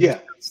 And then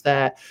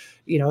that,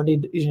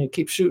 need to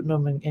keep shooting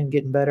them and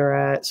getting better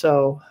at.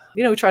 So,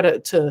 we try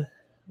to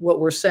what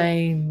we're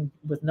saying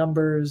with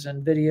numbers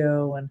and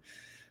video and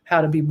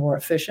how to be more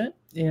efficient,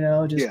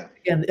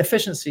 again,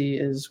 efficiency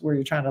is where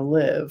you're trying to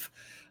live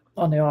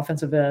on the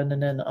offensive end,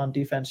 and then on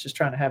defense, just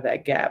trying to have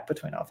that gap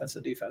between offense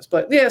and defense.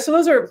 But so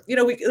those are,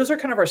 those are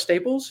kind of our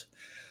staples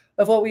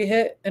of what we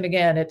hit. And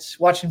again, it's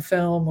watching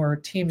film or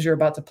teams you're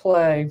about to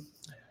play.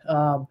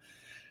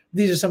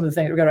 These are some of the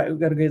things we got to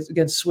get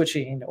against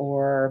switching,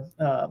 or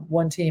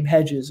one team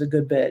hedges a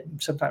good bit,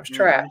 sometimes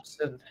traps,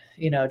 and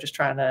just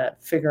trying to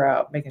figure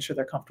out, making sure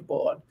they're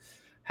comfortable on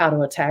how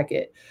to attack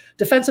it.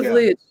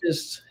 Defensively, it's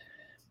just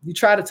you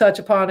try to touch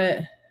upon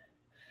it,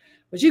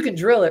 but you can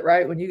drill it,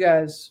 right? When you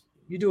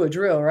do a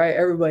drill, right?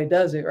 Everybody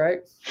does it,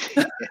 right?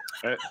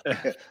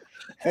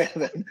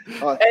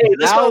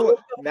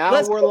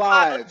 Now we're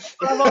live.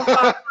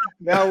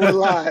 Now we're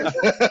live.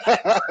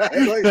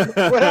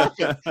 What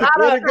happened?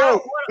 Where'd it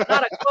go?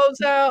 Not a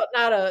closeout,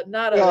 not a.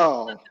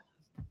 No.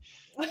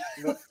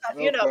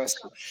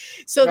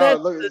 So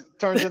that look, it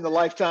turns into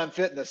Lifetime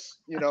Fitness,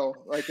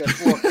 like a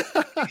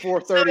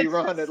 4:30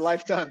 run at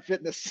Lifetime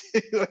Fitness.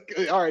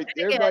 All right,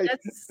 everybody,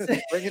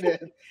 bring it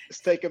in. Let's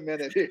take a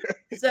minute here.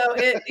 So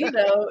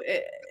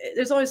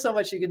there's only so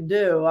much you can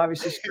do.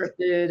 Obviously,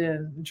 scripted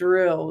and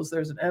drills,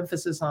 there's an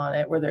emphasis on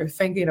it where they're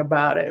thinking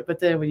about it. But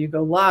then when you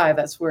go live,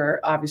 that's where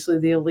obviously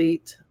the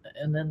elite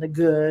and then the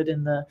good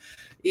and the,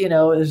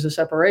 there's a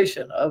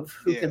separation of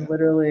who can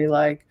literally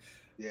like.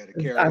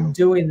 I'm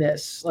doing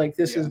this, like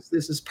this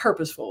is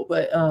purposeful.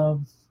 But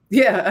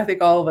I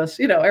think all of us,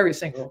 every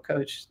single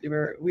coach,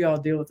 we all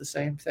deal with the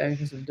same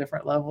things in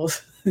different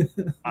levels.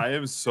 I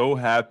am so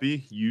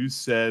happy you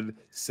said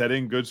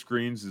setting good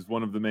screens is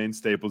one of the main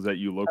staples that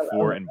you look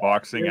for in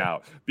boxing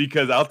out,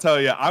 because I'll tell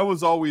you, I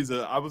was always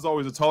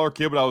a taller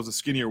kid, but I was a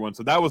skinnier one.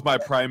 So that was my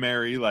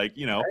primary,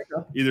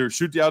 either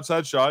shoot the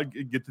outside shot,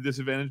 get the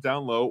disadvantage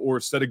down low, or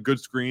set a good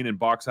screen and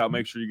box out,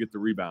 make sure you get the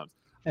rebounds.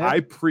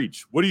 I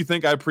preach. What do you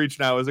think I preach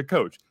now as a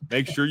coach?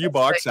 Make sure you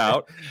box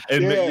out.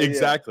 And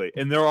exactly.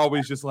 And they're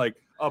always just like,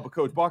 oh, but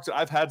coach, boxing.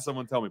 I've had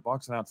someone tell me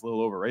boxing out's a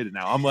little overrated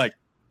now. I'm like,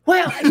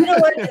 well, you know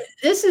what?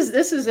 This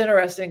is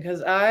interesting,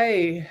 because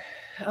I've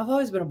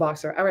always been a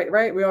boxer. All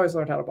right. We always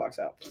learned how to box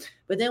out.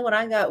 But then when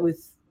I got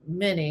with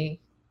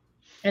Minnie,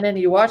 and then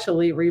you watch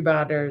elite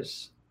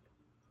rebounders,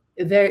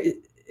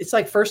 it's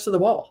like first to the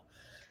ball.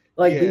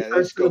 Like be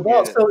first to the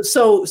ball.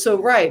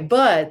 So right.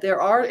 But there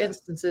are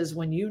instances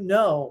when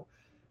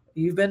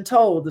you've been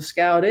told the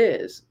scout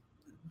is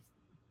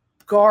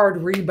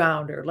guard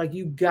rebounder. Like,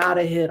 you got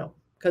to hit them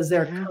because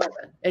they're coming,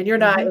 and you're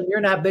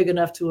not big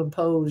enough to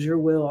impose your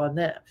will on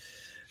them.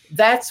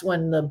 That's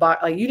when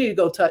you need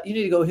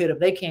to go hit them.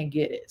 They can't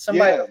get it.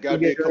 Somebody got to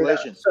be a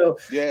collision.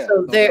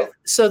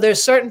 So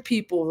there's certain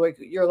people like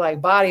you're like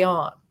body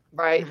on,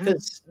 right?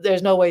 Because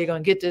there's no way you're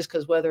going to get this,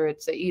 because whether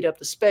it's they eat up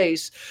the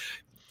space.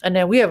 And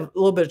then we have a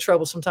little bit of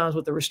trouble sometimes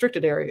with the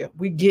restricted area.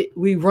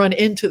 We run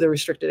into the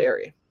restricted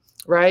area.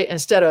 Right.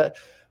 Instead of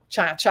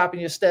chopping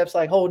your steps,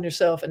 like holding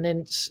yourself and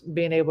then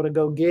being able to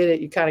go get it,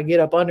 you kind of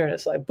get up under and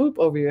it's like boop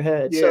over your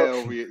head.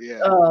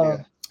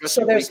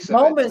 So there's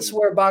moments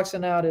where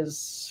boxing out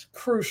is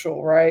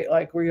crucial, right?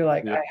 Like where you're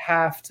like, I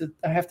have to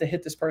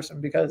hit this person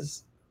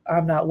because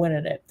I'm not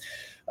winning it.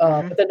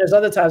 But then there's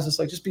other times it's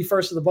like, just be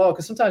first to the ball.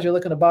 Because sometimes you're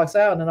looking to box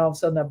out and then all of a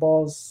sudden that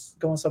ball's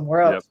going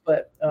somewhere else.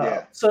 But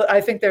so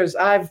I think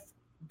I've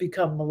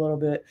become a little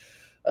bit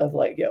of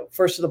like,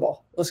 first to the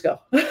ball, let's go.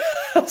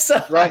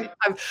 So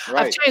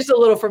I've changed a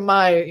little from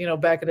my,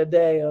 back in the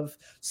day of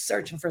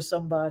searching for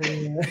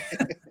somebody.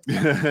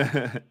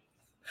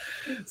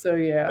 So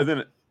and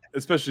then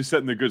especially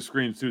setting the good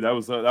screens too. That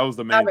was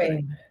the main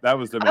thing. That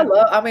was the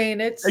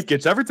main. It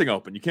gets everything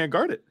open. You can't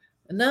guard it.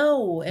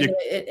 No, and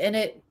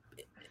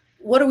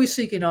what are we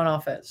seeking on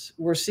offense?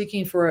 We're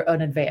seeking for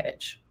an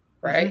advantage,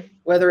 right?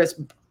 Whether it's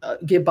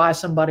get by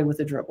somebody with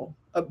a dribble,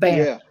 a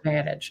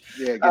advantage,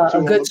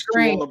 a good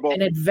screen,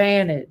 an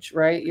advantage,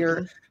 right?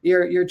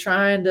 You're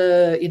trying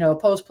to, a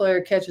post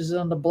player catches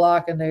on the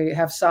block and they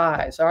have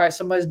size. All right,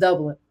 somebody's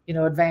doubling,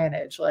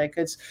 advantage. Like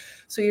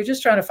so you're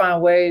just trying to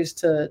find ways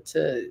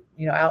to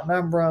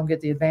outnumber them,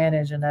 get the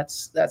advantage, and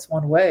that's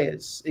one way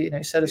is you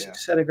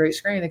set a great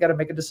screen. They got to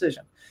make a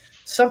decision.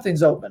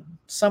 Something's open.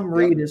 Some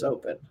read is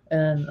open,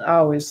 and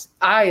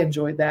I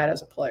enjoyed that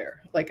as a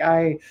player. Like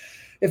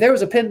if there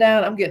was a pin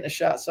down, I'm getting a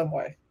shot some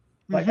way.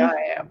 Like I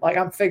am. Like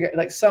I'm figuring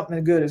like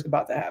something good is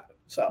about to happen.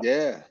 So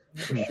yeah,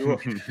 for sure.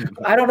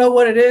 I don't know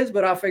what it is,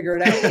 but I'll figure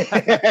it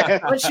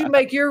out. Once you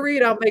make your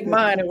read, I'll make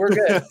mine, and we're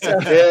good. So.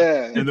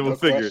 Yeah, and then we'll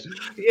figure it.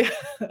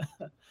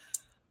 Yeah.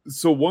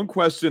 So one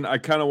question I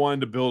kind of wanted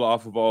to build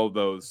off of all of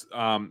those.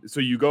 So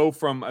you go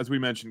from, as we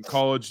mentioned,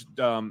 college,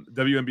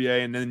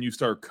 WNBA, and then you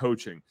start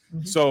coaching.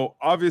 Mm-hmm. So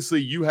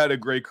obviously you had a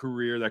great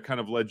career that kind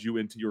of led you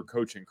into your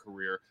coaching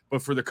career.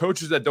 But for the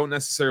coaches that don't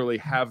necessarily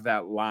have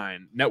that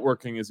line,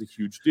 networking is a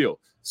huge deal.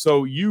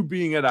 So you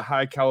being at a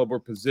high caliber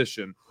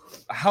position,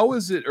 how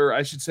is it, or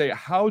I should say,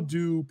 how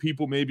do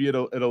people maybe at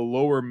a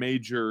lower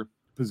major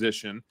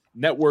position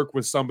network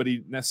with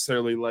somebody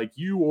necessarily like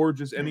you or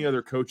just any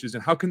other coaches,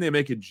 and how can they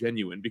make it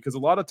genuine? Because a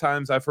lot of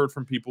times I've heard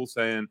from people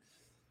saying,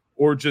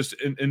 or just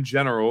in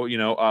general,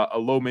 a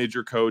low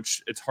major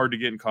coach, it's hard to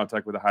get in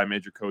contact with a high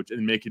major coach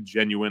and make it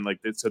genuine,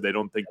 like that, so they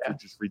don't think you're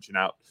just reaching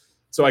out.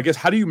 So I guess,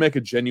 how do you make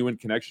a genuine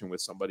connection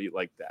with somebody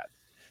like that?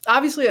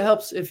 Obviously it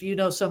helps if you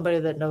know somebody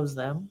that knows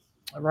them,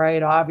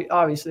 right?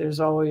 Obviously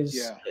there's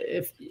always,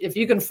 if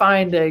you can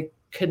find a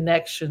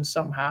connection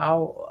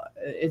somehow,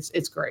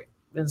 it's great.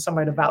 And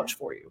somebody to vouch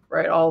for you,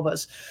 right? All of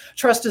us.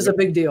 Trust is a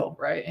big deal,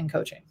 right? In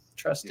coaching,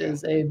 trust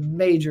is a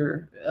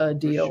major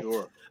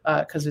deal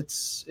because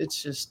it's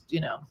just,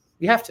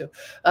 you have to.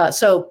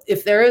 So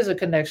if there is a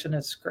connection,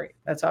 it's great.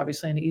 That's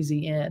obviously an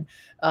easy in.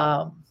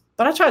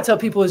 But I try to tell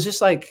people is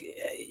just like,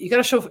 you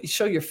got to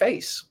show your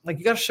face. Like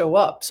you got to show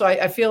up. So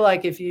I feel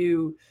like if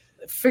you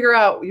figure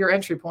out your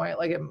entry point,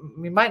 like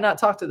we might not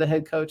talk to the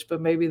head coach,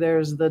 but maybe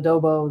there's the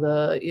dobo,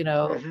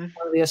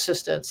 one of the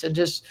assistants, and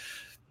just,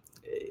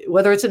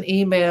 whether it's an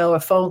email, a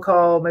phone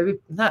call, maybe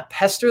not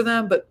pester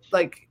them, but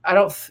like,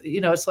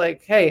 it's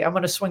like, hey, I'm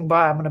going to swing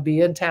by. I'm going to be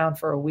in town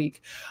for a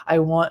week. I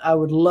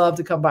would love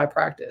to come by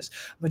practice.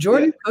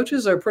 Majority of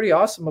coaches are pretty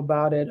awesome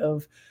about it,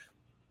 of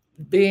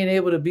being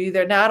able to be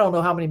there. Now, I don't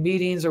know how many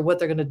meetings or what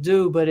they're going to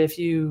do, but if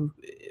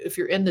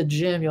you're in the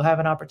gym, you'll have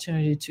an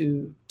opportunity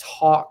to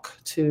talk,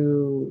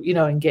 to,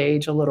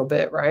 engage a little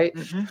bit. Right.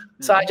 Mm-hmm.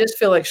 So I just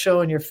feel like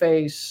showing your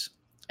face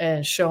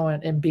and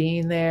showing and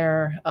being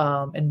there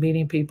and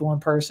meeting people in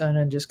person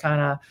and just kind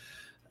of,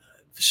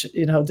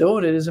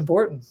 doing it is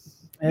important.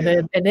 And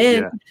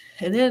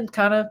then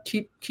kind of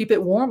keep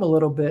it warm a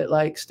little bit,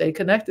 like stay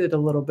connected a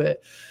little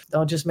bit.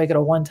 Don't just make it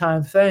a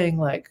one-time thing,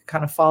 like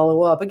kind of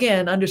follow up.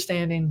 Again,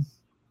 understanding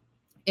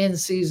in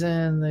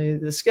season,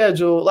 the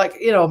schedule, like,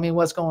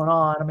 what's going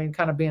on.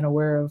 Kind of being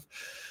aware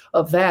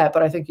of that.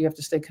 But I think you have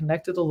to stay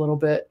connected a little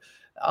bit.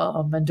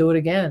 And do it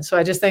again. So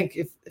I just think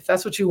if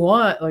that's what you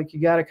want, like you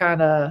got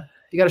to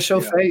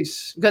show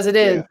face, because it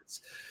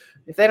is.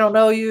 If they don't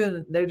know you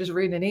and they're just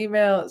reading an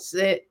email, it's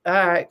it.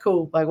 All right,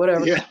 cool. Like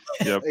whatever. Yeah,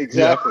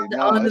 exactly.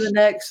 On to the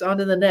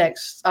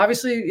next.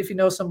 Obviously, if you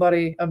know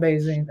somebody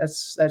amazing,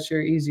 that's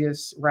your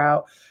easiest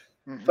route.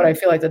 Mm-hmm. But I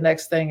feel like the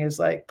next thing is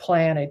like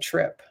plan a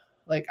trip.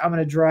 Like I'm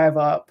going to drive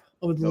up.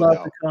 I would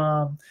love to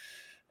come.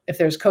 If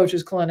there's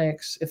coaches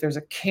clinics, if there's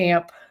a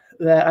camp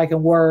that I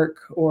can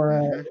work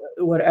or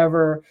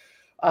whatever,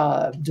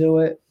 do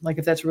it. Like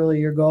if that's really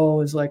your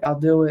goal, is like, I'll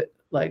do it,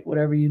 like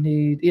whatever you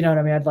need. You know what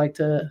I mean? I'd like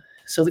to,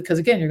 because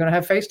again, you're going to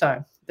have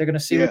FaceTime. They're going to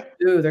see what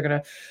you do. They're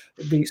going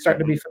to be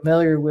starting to be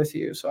familiar with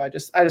you. So I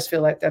just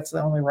feel like that's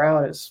the only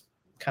route, is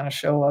kind of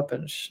show up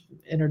and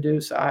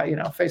introduce,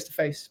 face to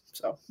face.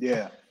 So,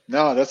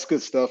 no, that's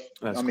good stuff.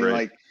 That's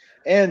great.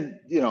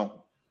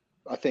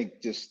 I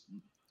think just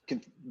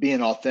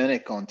being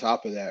authentic on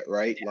top of that,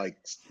 right? Like,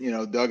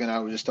 Doug and I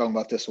were just talking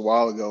about this a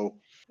while ago.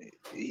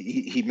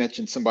 He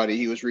mentioned somebody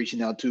he was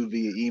reaching out to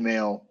via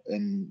email,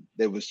 and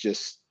there was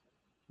just,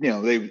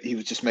 he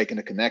was just making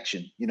a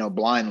connection,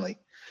 blindly,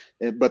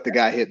 but the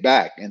guy hit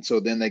back. And so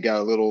then they got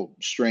a little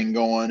string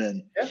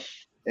going,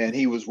 and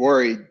he was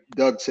worried.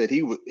 Doug said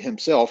he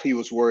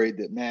was worried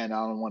that, man, I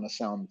don't want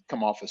to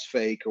come off as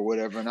fake or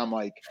whatever. And I'm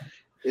like,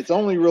 it's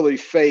only really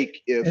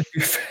fake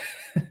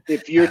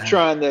if you're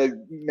trying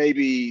to,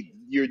 maybe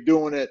you're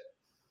doing it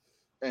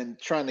and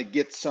trying to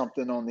get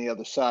something on the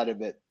other side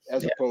of it,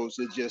 as opposed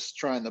to just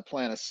trying to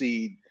plant a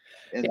seed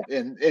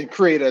and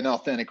create an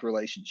authentic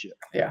relationship.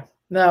 Yeah.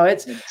 No,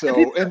 it's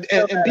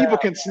and people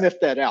can sniff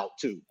that out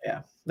too.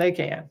 Yeah, they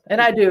can.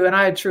 And I do. And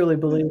I truly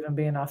believe in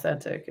being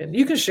authentic. And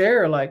you can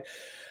share like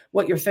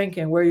what you're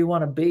thinking, where you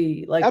want to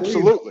be, like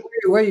absolutely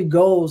where your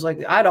goals,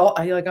 like I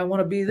want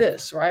to be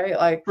this, right?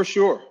 Like for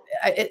sure.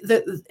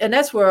 And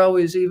that's where I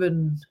always,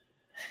 even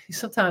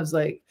sometimes,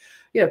 like,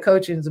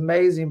 coaching is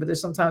amazing, but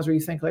there's sometimes where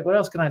you think like, what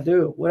else can I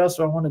do? What else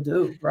do I want to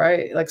do?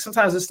 Right. Like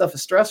sometimes this stuff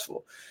is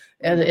stressful.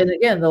 And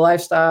again, the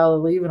lifestyle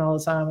of leaving all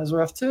the time is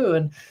rough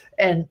too.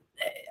 And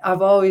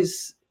I've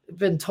always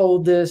been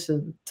told this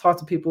and talked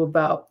to people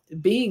about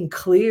being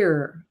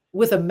clear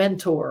with a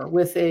mentor,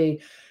 with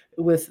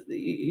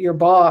your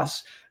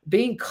boss,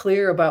 being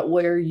clear about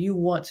where you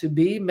want to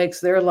be makes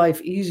their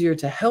life easier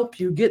to help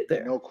you get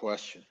there. No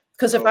question.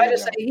 Because if I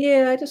just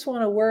say, I just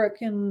want to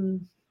work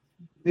and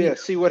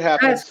see what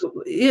happens.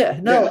 I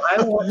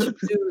want to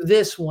do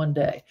this one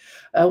day.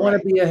 I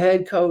want to be a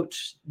head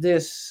coach.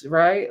 This,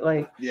 right?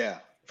 Like,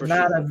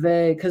 not a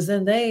vague, because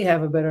then they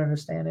have a better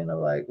understanding of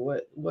like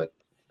what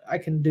I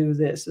can do.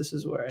 This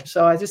is where.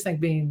 So I just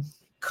think being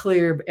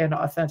clear and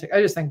authentic.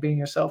 I just think being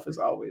yourself is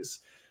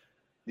always.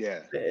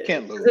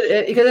 Can't lose,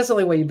 because that's the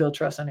only way you build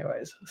trust,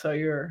 anyways. So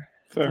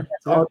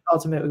that's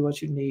ultimately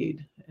what you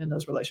need in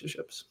those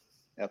relationships.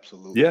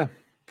 Absolutely. Yeah.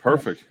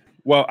 Perfect.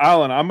 Well,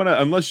 Alan,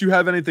 unless you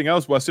have anything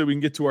else, Wesley, we can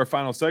get to our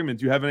final segment.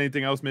 Do you have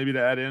anything else maybe to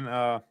add in?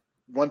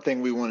 One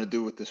thing we want to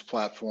do with this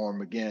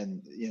platform,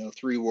 again,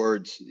 3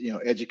 words,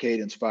 educate,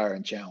 inspire,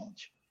 and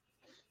challenge,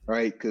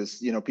 right?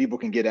 Because, people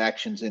can get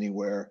actions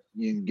anywhere.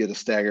 You can get a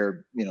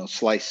stagger,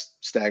 slice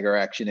stagger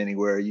action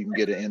anywhere. You can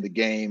get it in the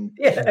game,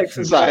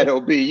 side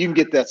OB. You can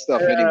get that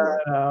stuff anywhere.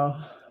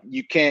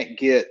 You can't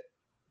get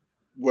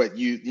what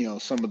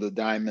some of the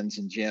diamonds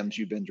and gems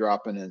you've been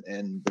dropping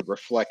and the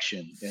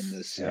reflection in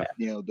this,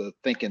 the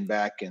thinking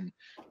back and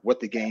what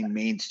the game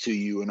means to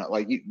you. And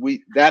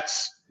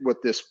that's what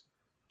this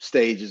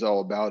stage is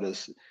all about,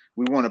 is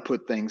we want to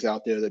put things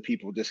out there that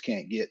people just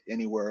can't get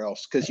anywhere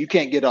else, because you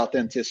can't get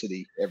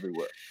authenticity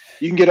everywhere.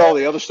 You can get all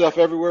the other stuff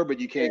everywhere, but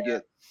you can't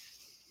get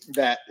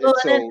that. Well,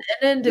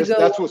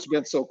 that's what's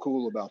been so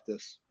cool about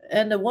this.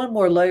 And the one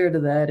more layer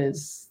to that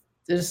is,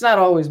 it's not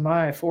always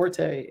my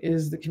forte,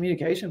 is the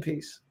communication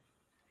piece.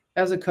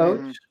 As a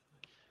coach,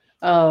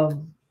 the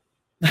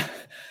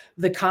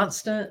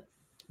constant,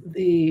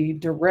 the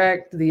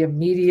direct, the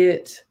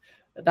immediate,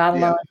 not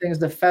allowing things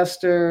to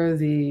fester,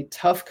 the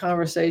tough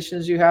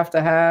conversations you have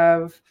to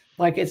have.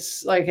 I'm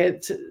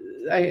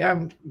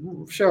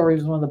sure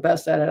Reeves is one of the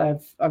best at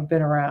it I've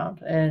been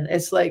around. And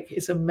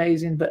it's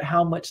amazing, but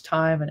how much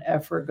time and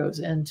effort goes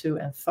into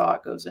and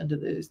thought goes into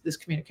this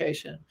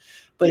communication.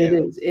 But it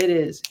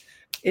is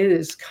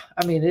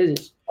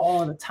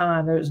all the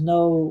time. There's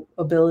no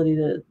ability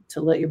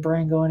to let your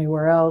brain go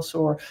anywhere else,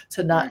 or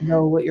to not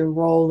know what your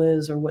role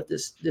is, or what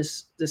this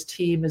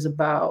team is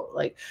about.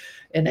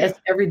 It's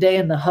every day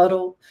in the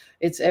huddle.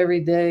 It's every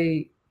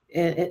day.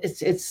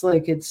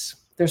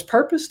 There's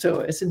purpose to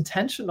it. It's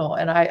intentional.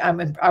 And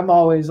I'm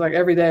always like,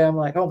 every day I'm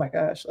like, oh my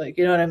gosh,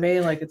 you know what I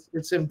mean? Like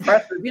it's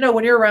impressive.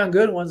 When you're around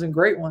good ones and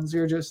great ones,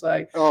 you're just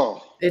like,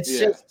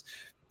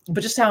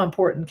 but just how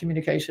important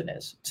communication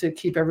is, to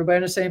keep everybody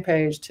on the same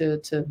page, to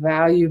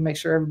value, make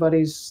sure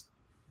everybody's,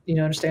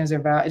 understands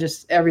their value,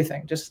 just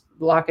everything, just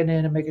locking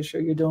in and making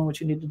sure you're doing what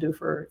you need to do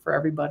for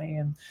everybody.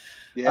 And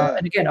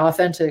and again,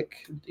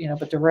 authentic,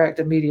 but direct,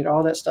 immediate,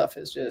 all that stuff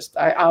is just,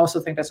 I also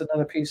think that's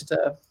another piece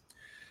to,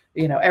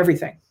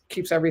 everything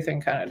keeps everything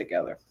kind of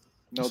together.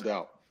 No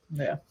doubt.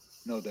 Yeah.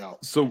 No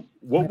doubt. So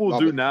what we'll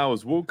do now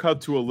is we'll cut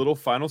to a little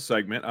final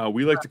segment.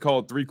 We like to call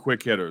it 3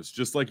 quick hitters.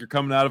 Just like you're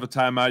coming out of a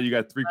timeout, you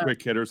got 3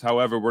 quick hitters.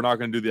 However, we're not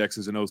going to do the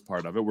X's and O's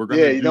part of it. We're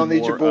going to you don't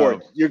need your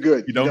board. You're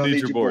good. You don't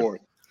need your board.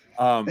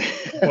 But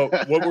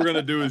what we're going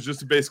to do is just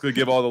to basically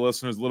give all the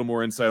listeners a little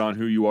more insight on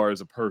who you are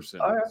as a person.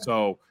 Right.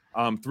 So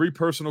 3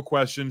 personal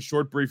questions,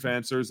 short, brief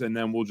answers, and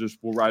then we'll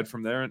ride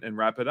from there and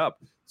wrap it up.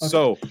 Okay.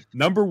 So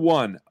number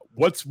 1,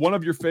 what's one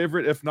of your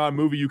favorite, if not a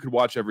movie you could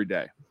watch every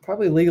day?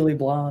 Probably Legally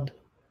Blonde.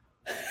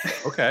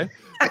 Okay.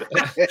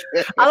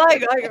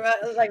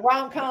 I like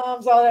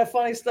rom-coms, all that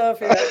funny stuff.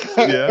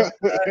 Something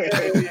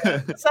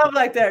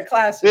like that,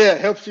 classic. Yeah,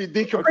 helps you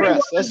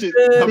decompress. That's it.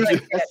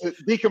 That's the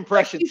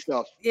decompression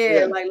stuff.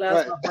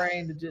 Allows my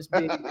brain to just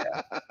be.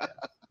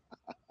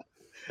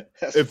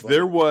 If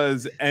there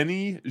was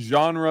any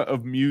genre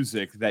of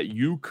music that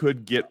you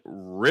could get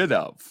rid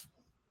of,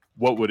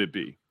 what would it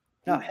be?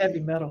 Heavy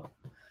metal.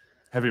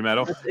 Heavy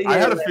metal. I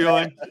had a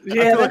feeling. I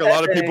feel like a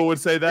lot of people would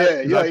say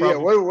that.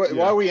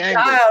 Why are we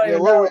angry?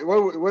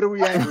 What are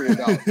we angry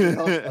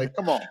about?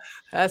 Come on.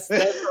 That's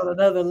on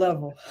another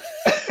level.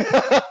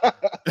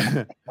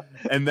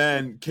 And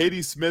then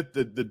Katie Smith,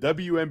 the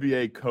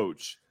WNBA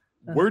coach.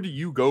 Where do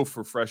you go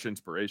for fresh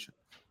inspiration?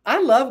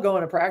 I love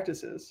going to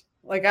practices.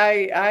 I'll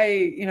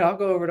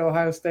go over to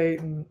Ohio State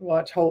and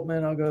watch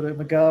Holtman. I'll go to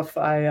McGuff.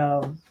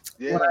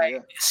 When I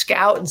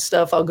scout and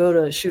stuff, I'll go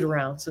to shoot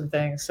arounds and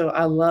things. So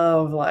I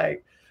love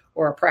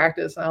or a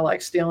practice. I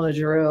like stealing a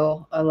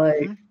drill. I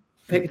like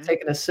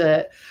taking a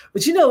set.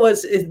 But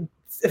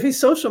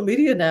social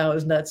media now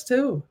is nuts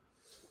too.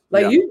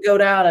 You can go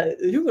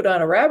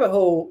down a rabbit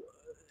hole.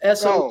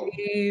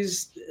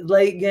 SOPs,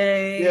 late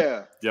game.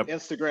 Yeah. Yep.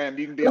 Instagram.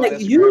 You can be on Instagram.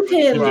 You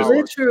can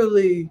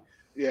literally.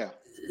 Yeah.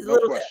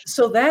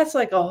 So that's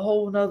a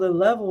whole nother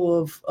level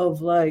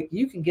of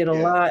you can get a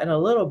lot in a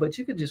little, but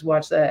you can just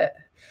watch that.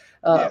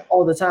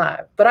 all the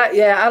time. But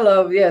I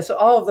love, so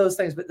all of those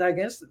things. But I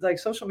guess like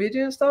social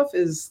media and stuff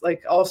is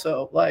like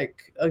also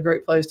like a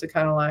great place to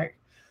kind of like,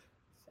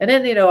 and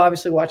then,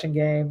 obviously watching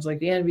games like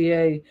the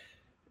NBA,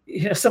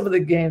 some of the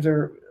games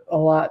are a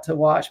lot to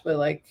watch, but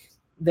like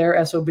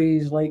their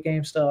SOBs, late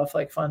game stuff,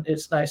 like fun.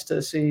 It's nice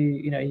to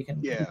see, you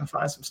can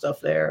find some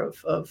stuff there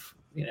of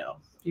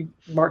you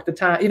mark the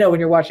time, when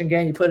you're watching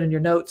game, you put in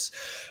your notes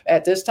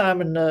at this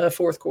time in the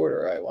fourth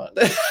quarter. I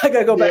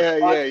gotta go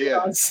back.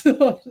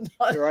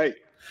 Right.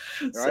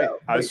 So,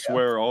 I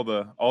swear all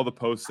the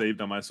posts saved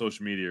on my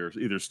social media are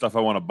either stuff I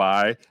want to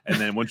buy, and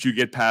then once you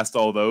get past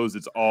all those,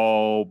 it's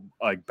all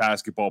like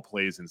basketball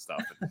plays and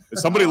stuff. If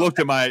somebody looked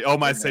at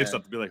my save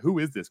stuff to be like, who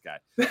is this guy?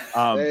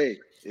 Hey,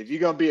 if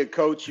you're gonna be a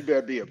coach, you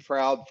better be a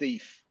proud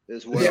thief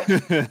as well.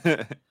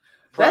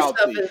 That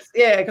stuff is,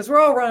 because we're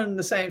all running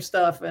the same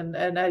stuff, and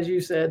as you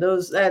said,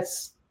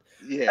 that's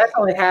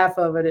only half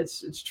of it.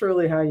 It's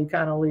truly how you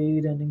kind of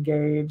lead and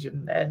engage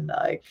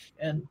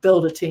and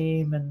build a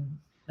team, and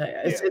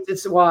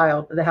it's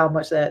wild how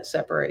much that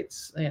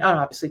separates. I mean,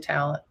 obviously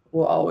talent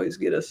will always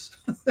get us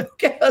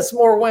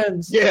more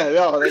wins. Yeah,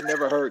 no, that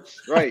never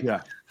hurts, right?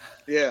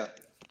 Yeah.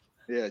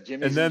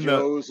 Jimmy's and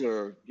Joe's,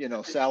 or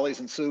Sally's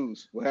and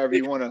Sue's, however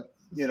you want to.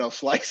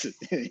 Slice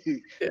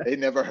it. They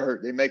never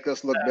hurt. They make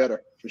us look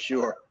better for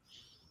sure.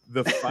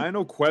 The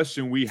final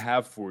question we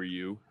have for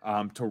you,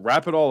 to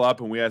wrap it all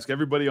up, and we ask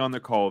everybody on the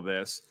call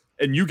this,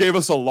 and you gave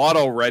us a lot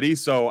already,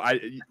 so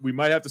we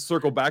might have to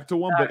circle back to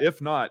one, but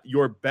if not,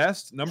 your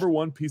best number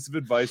one piece of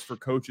advice for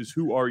coaches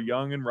who are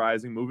young and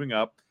rising, moving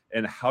up,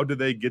 and how do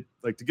they get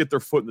their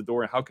foot in the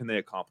door, and how can they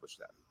accomplish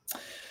that?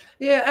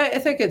 Yeah, I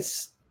think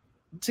it's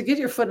to get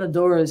your foot in the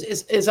door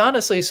is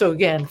honestly, so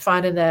again,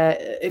 find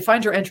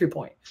your entry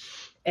point.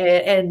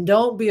 And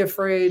don't be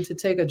afraid to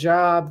take a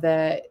job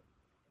that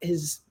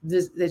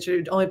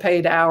you're only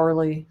paid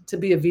hourly, to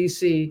be a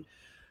VC,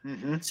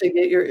 to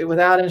get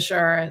without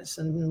insurance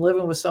and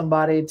living with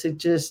somebody, to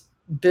just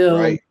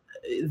build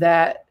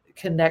that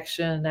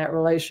connection, that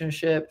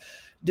relationship,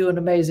 do an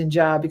amazing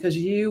job, because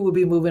you will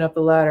be moving up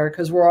the ladder,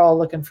 because we're all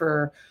looking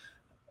for,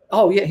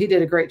 he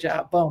did a great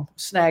job. Boom,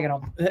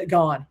 snagging them,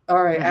 gone.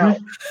 All right, out.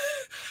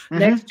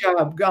 Next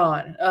job,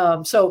 gone.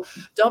 So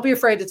don't be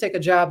afraid to take a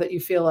job that you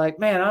feel like,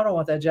 man, I don't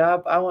want that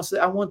job. I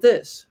want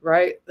this,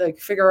 right? Like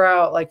figure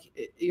out like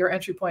your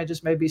entry point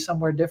just may be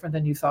somewhere different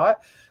than you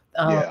thought.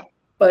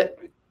 But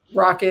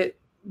rock it,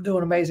 do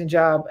an amazing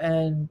job,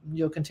 and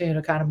you'll continue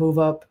to kind of move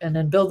up and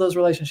then build those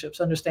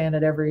relationships. Understand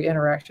that every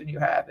interaction you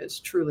have is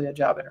truly a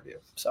job interview.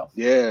 So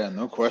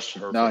no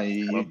question. Perfect. No,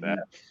 you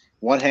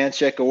one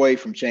handshake away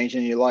from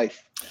changing your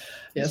life.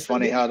 It's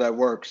funny how that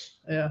works.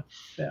 Yeah.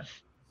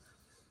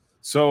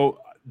 So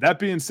that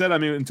being said, I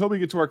mean, until we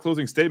get to our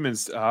closing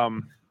statements,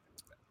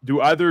 do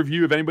either of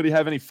you, if anybody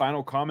have any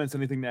final comments,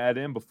 anything to add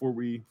in before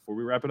we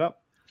wrap it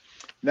up?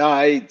 No,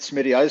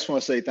 Smitty, I just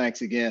want to say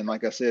thanks again.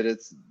 Like I said,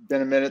 it's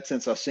been a minute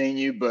since I've seen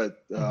you, but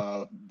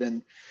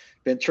been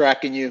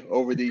tracking you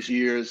over these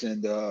years,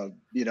 and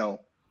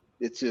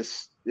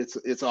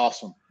it's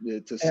awesome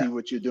to see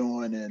what you're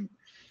doing, and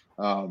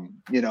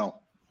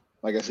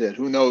like I said,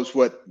 who knows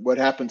what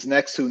happens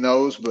next? Who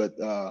knows? But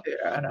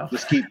I know.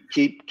 Just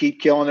keep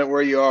killing it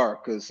where you are,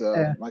 because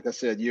like I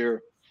said,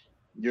 you're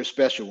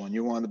special and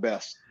you're one of the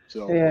best.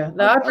 So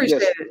I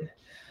appreciate it.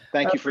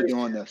 Thank you for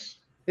doing this.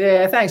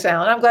 Yeah, thanks,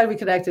 Alan. I'm glad we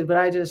connected, but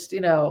I just,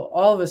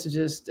 all of us are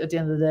just at the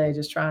end of the day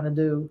just trying to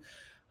do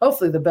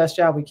hopefully the best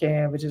job we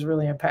can, which is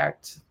really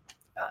impact.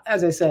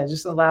 As I said,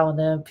 just allowing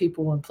them,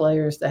 people and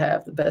players, to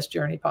have the best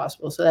journey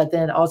possible, so that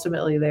then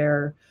ultimately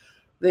their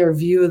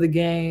view of the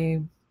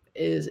game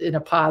is in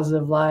a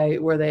positive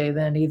light, where they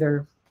then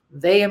either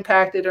they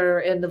impacted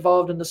or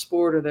involved in the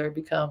sport, or they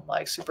become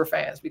like super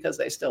fans because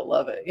they still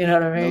love it. You know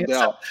what I mean? No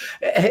doubt.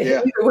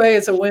 Either way,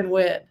 it's a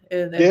win-win.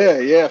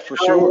 For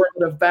sure. World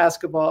of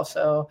basketball.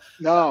 So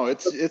no,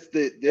 it's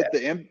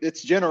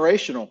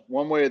generational,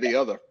 one way or the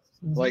other.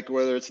 Like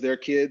whether it's their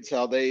kids,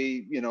 how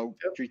they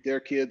treat their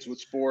kids with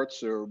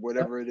sports or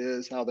whatever it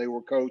is, how they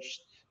were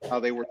coached, how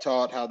they were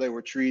taught, how they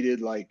were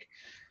treated. Like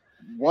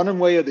one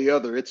way or the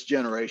other, it's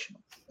generational.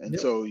 And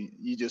so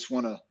you just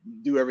want to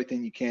do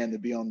everything you can to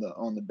be on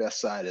the best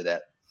side of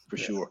that, for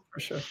sure. For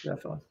sure,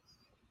 definitely.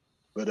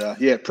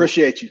 But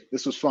appreciate you.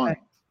 This was fun.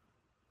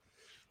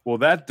 Well,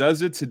 that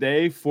does it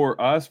today for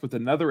us with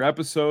another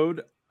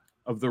episode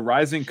of the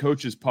Rising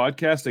Coaches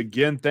podcast.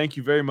 Again, thank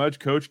you very much,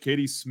 Coach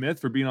Katie Smith,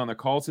 for being on the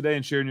call today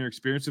and sharing your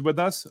experiences with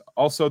us.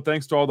 Also,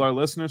 thanks to all our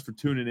listeners for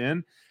tuning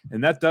in.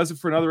 And that does it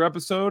for another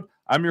episode.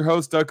 I'm your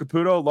host, Doug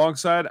Caputo,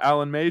 alongside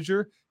Alan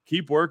Major.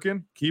 Keep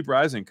working, keep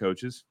rising,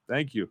 coaches.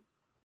 Thank you.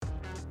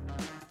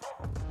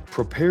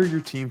 Prepare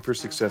your team for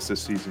success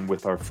this season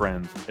with our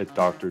friends at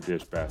Dr.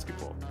 Dish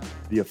Basketball,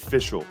 the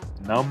official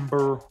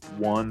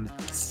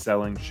 #1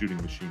 selling shooting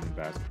machine in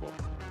basketball.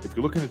 If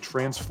you're looking to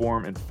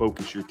transform and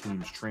focus your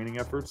team's training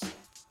efforts,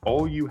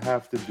 all you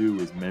have to do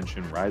is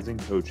mention Rising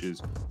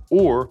Coaches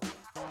or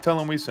tell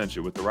them we sent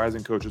you with the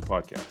Rising Coaches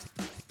podcast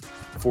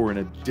for an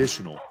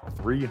additional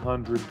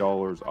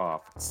 $300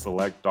 off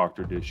select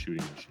Dr. Dish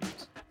shooting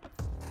machines.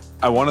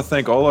 I want to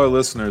thank all our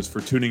listeners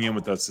for tuning in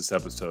with us this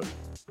episode.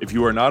 If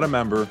you are not a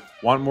member,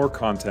 want more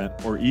content,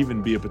 or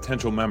even be a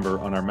potential member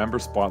on our member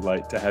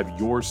spotlight to have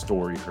your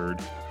story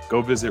heard,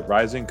 go visit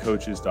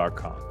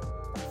risingcoaches.com.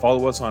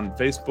 Follow us on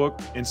Facebook,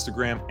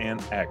 Instagram,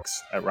 and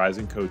X at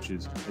Rising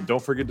Coaches. And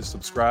don't forget to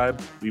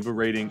subscribe, leave a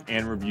rating,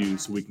 and review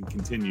so we can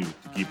continue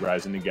to keep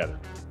rising together.